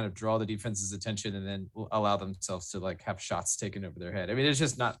think they kind of draw the defense's attention and then allow themselves to like have shots taken over their head. I mean, it's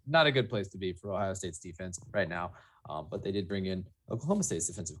just not a good place to be for Ohio State's defense right now. But they did bring in Oklahoma State's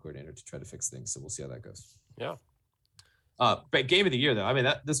defensive coordinator to try to fix things. So we'll see how that goes. Yeah. But game of the year though. I mean,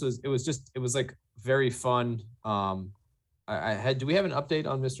 it was like very fun. Do we have an update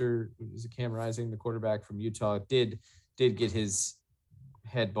on Cam Rising, the quarterback from Utah? Did get his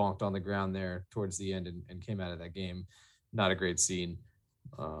head bonked on the ground there towards the end and came out of that game. Not a great scene.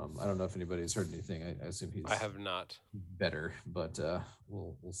 I don't know if anybody's heard anything. I assume I have not. Better, but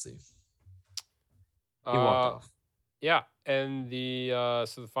we'll see. He walked off. Yeah, and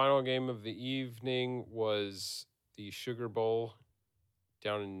so the final game of the evening was the Sugar Bowl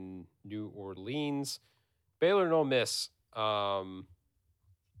down in New Orleans. Baylor and Ole Miss. Kind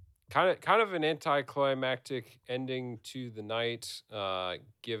of an anticlimactic ending to the night,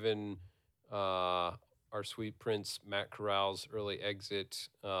 given our sweet prince Matt Corral's early exit.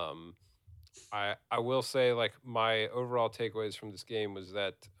 I will say, like, my overall takeaways from this game was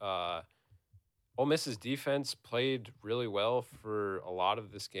that Ole Miss's defense played really well for a lot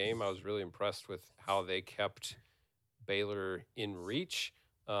of this game. I was really impressed with how they kept Baylor in reach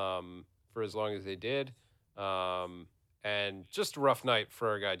for as long as they did. And just a rough night for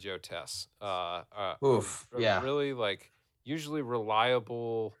our guy Joe Tess. Yeah. Really, like, usually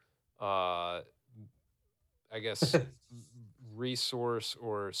reliable, I guess, resource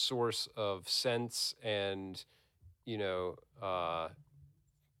or source of sense and,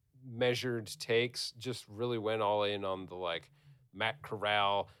 measured takes, just really went all in on the, like, Matt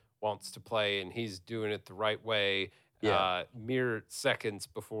Corral wants to play and he's doing it the right way. Yeah. Mere seconds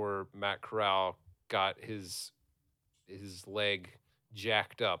before Matt Corral got his leg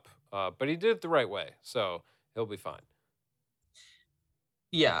jacked up, but he did it the right way, so he'll be fine.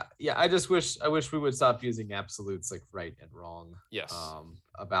 Yeah. I wish we would stop using absolutes like right and wrong. Yes.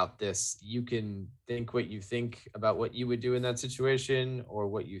 About this. You can think what you think about what you would do in that situation or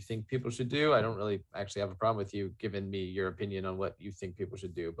what you think people should do. I don't really actually have a problem with you giving me your opinion on what you think people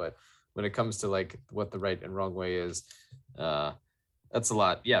should do, but when it comes to like what the right and wrong way is, that's a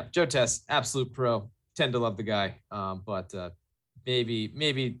lot. Yeah, Joe Tess, absolute pro. Tend to love the guy, but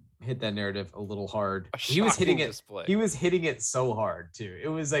maybe hit that narrative a little hard. He was hitting it. Display. He was hitting it so hard too. It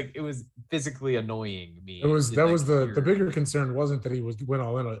was physically annoying me. The bigger concern wasn't that he went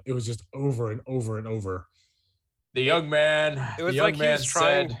all in. It was just over and over and over. The young man. It was the young like he man was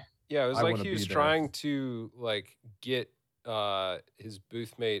trying. said, Yeah, it was "I like wanna he was be there." trying to like get his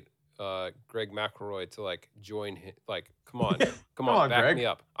booth mate Greg McElroy to like join him. Like, come on, back Greg. me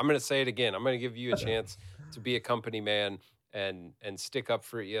up. I'm gonna say it again. I'm gonna give you a chance to be a company man and stick up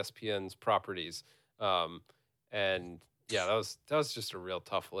for ESPN's properties. And yeah, that was just a real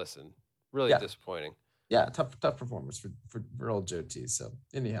tough listen. Really disappointing. Yeah, tough performance for old Joe T. So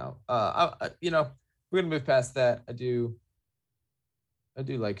anyhow, we're gonna move past that. I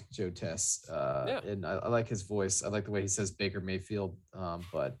do like Joe Tess, and I like his voice. I like the way he says Baker Mayfield,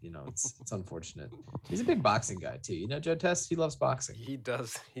 but it's unfortunate. He's a big boxing guy too. You know, Joe Tess, he loves boxing. He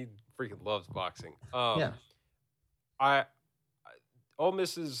does. He freaking loves boxing. Yeah. Ole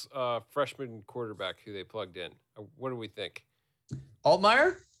Miss's freshman quarterback who they plugged in. What do we think?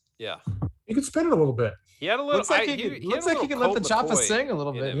 Altmaier? Yeah. He could spin it a little bit. He had a little. Looks like he can let the choppa sing a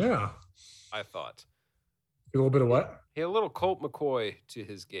little bit. Yeah. I thought. A little bit of what? He had a little Colt McCoy to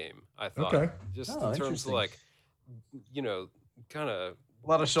his game, I thought. Okay. Just in terms of like, kind of a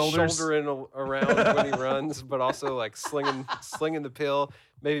lot of shoulders shouldering around when he runs, but also like slinging the pill,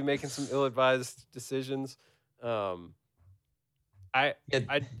 maybe making some ill-advised decisions. I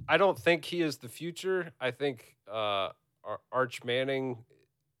don't think he is the future. I think Arch Manning,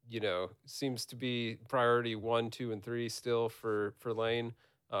 seems to be priority 1, 2, and 3 still for Lane,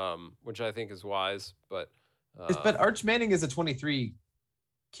 which I think is wise. But Arch Manning is a 23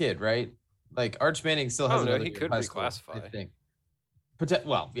 kid, right? Like Arch Manning still has another he year could of high school, reclassify. I think.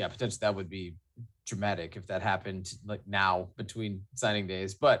 Potentially that would be dramatic if that happened like now between signing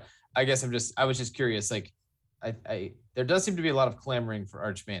days. But I guess I was just curious. Like, there does seem to be a lot of clamoring for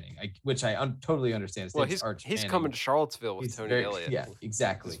Arch Manning, which I totally understand. Well, he's coming to Charlottesville with Tony Elliott. Yeah,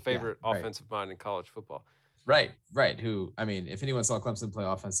 exactly. His favorite offensive mind in college football. Right. Who, I mean, if anyone saw Clemson play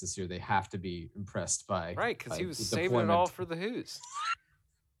offense this year, they have to be impressed by. Right, because he was saving deployment. it all for the Hoos.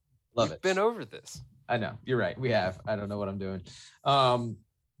 We've been over this. I know. You're right. We have. I don't know what I'm doing.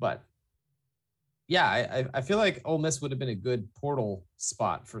 But yeah, I feel like Ole Miss would have been a good portal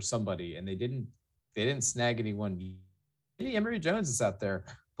spot for somebody, and they didn't snag anyone. Maybe Emory Jones is out there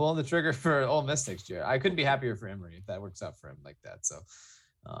pulling the trigger for Ole Miss next year. I couldn't be happier for Emory if that works out for him like that. So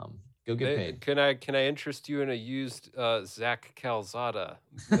go get paid. Can I interest you in a used Zach Calzada?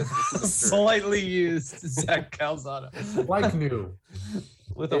 Slightly used Zach Calzada. Like new.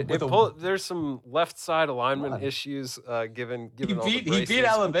 There's some left side alignment issues given he all the beat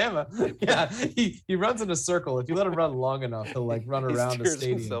Alabama. Yeah, he runs in a circle. If you let him run long enough, he'll like run around the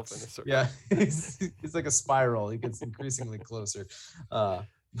stadium. Himself in a circle. Yeah, he's like a spiral. He gets increasingly closer.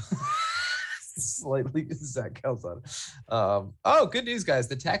 Slightly Zach Calzada. Good news, guys.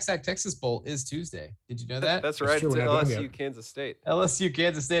 The TaxAct Texas Bowl is Tuesday. Did you know that? That's right. It's LSU Kansas State. LSU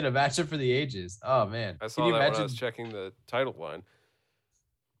Kansas State, a matchup for the ages. Oh man, I saw that when I was checking the title line.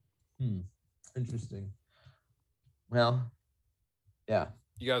 Interesting. Well, yeah.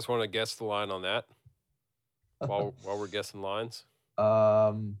 You guys want to guess the line on that? While we're guessing lines.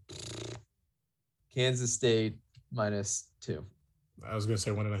 Kansas State -2. I was gonna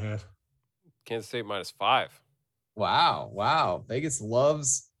say 1.5. Kansas State -5. Wow. Vegas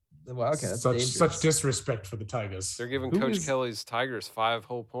loves. Well, okay, that's such disrespect for the Tigers. They're giving Coach Kelly's Tigers 5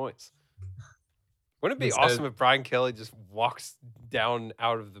 whole points. Wouldn't it be awesome if Brian Kelly just walks down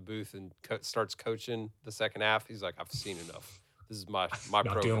out of the booth and starts coaching the second half? He's like, I've seen enough. This is my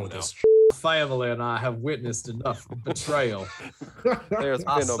program now. Family and I have witnessed enough betrayal. There's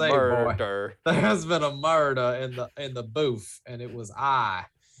been a murder. There has been a murder in the booth, and it was I.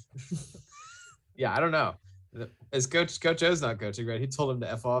 Yeah, I don't know. Is Coach O's not coaching, right? He told him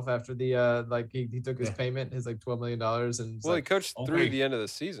to F off after the he took his payment, his like $12 million, and he coached through the end of the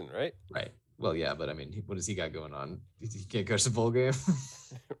season, right? Right. Well, yeah, but I mean, what does he got going on? He can't coach the bowl game.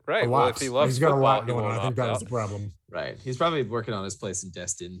 Right. Well, if he loves football, got a lot going on. I think that was the problem. Right. He's probably working on his place in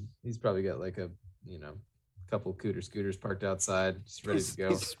Destin. He's probably got like a, couple cooter scooters parked outside, just ready to go.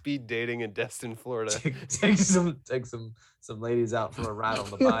 He's speed dating in Destin, Florida. take some ladies out for a ride on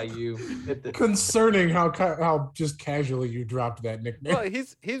the bayou. Concerning how just casually you dropped that nickname. Well,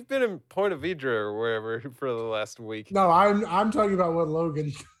 he's been in Point of Vedra or wherever for the last week. No, I'm talking about what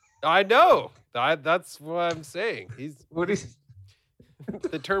Logan. I know. That's what I'm saying. What is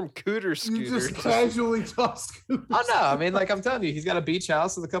the term cooter scooter. You just casually toss scooters. Oh no! I mean, like I'm telling you, he's got a beach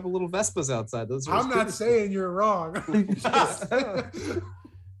house with a couple little Vespas outside. Those are I'm not saying you're wrong.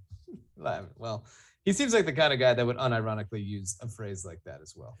 Well, he seems like the kind of guy that would unironically use a phrase like that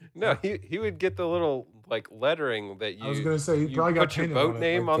as well. No, he would get the little like lettering that you. I was gonna say he you probably got put your painted boat on it,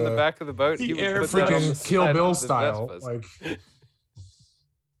 name like on the back of the boat. He would air put that on the freaking Kill side Bill of the style. Vespas. Like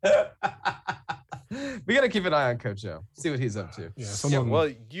We got to keep an eye on Coach O. See what he's up to. yeah, Yeah, someone.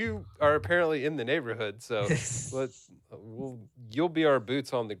 well, you are apparently in the neighborhood, so you'll be our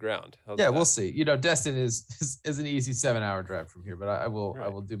boots on the ground. How's Yeah, that? we'll see. You know, Destin is an easy 7-hour drive from here, but I will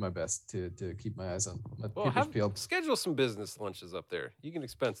Right. do my best to keep my eyes on my Well, papers peeled. schedule some business lunches up there. You can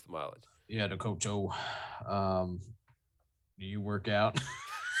expense the mileage. Yeah, to Coach O. Do you work out?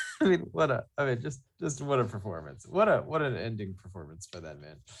 I mean, just what a performance. What an ending performance by that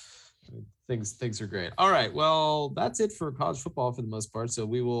man. I mean, things are great. All right, well, that's it for college football for the most part. So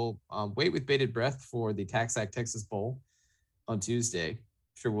we will wait with bated breath for the TaxAct Texas Bowl on Tuesday.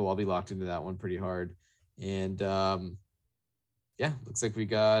 Sure, we'll all be locked into that one pretty hard. And yeah, looks like we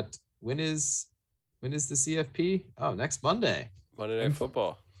got when is the CFP? Oh, next Monday. Monday Night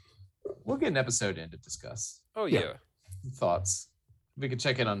Football. We'll get an episode in to discuss Oh Yeah. yeah. thoughts. We can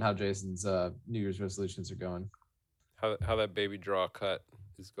check in on how Jason's New Year's resolutions are going. How that baby draw cut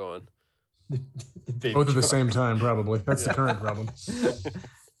is going. Both at the same time, probably. That's the current problem.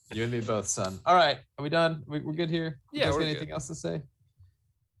 You and me both, son. All right, are we done? We're good here. Yeah, You guys we're got anything else to say?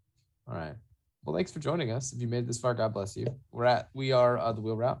 All right. Well, thanks for joining us. If you made it this far, God bless you. We are the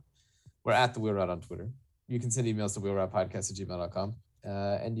Wheel Route. We're at the Wheel Route on Twitter. You can send emails to wheelroutepodcast@gmail.com.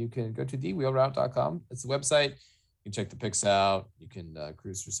 And you can go to thewheelroute.com. It's the website. You can check the picks out. You can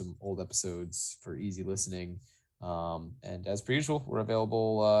cruise through some old episodes for easy listening. And as per usual, we're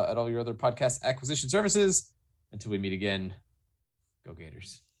available at all your other podcast acquisition services. Until we meet again, go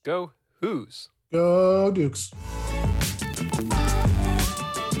Gators. Go Who's. Go Dukes.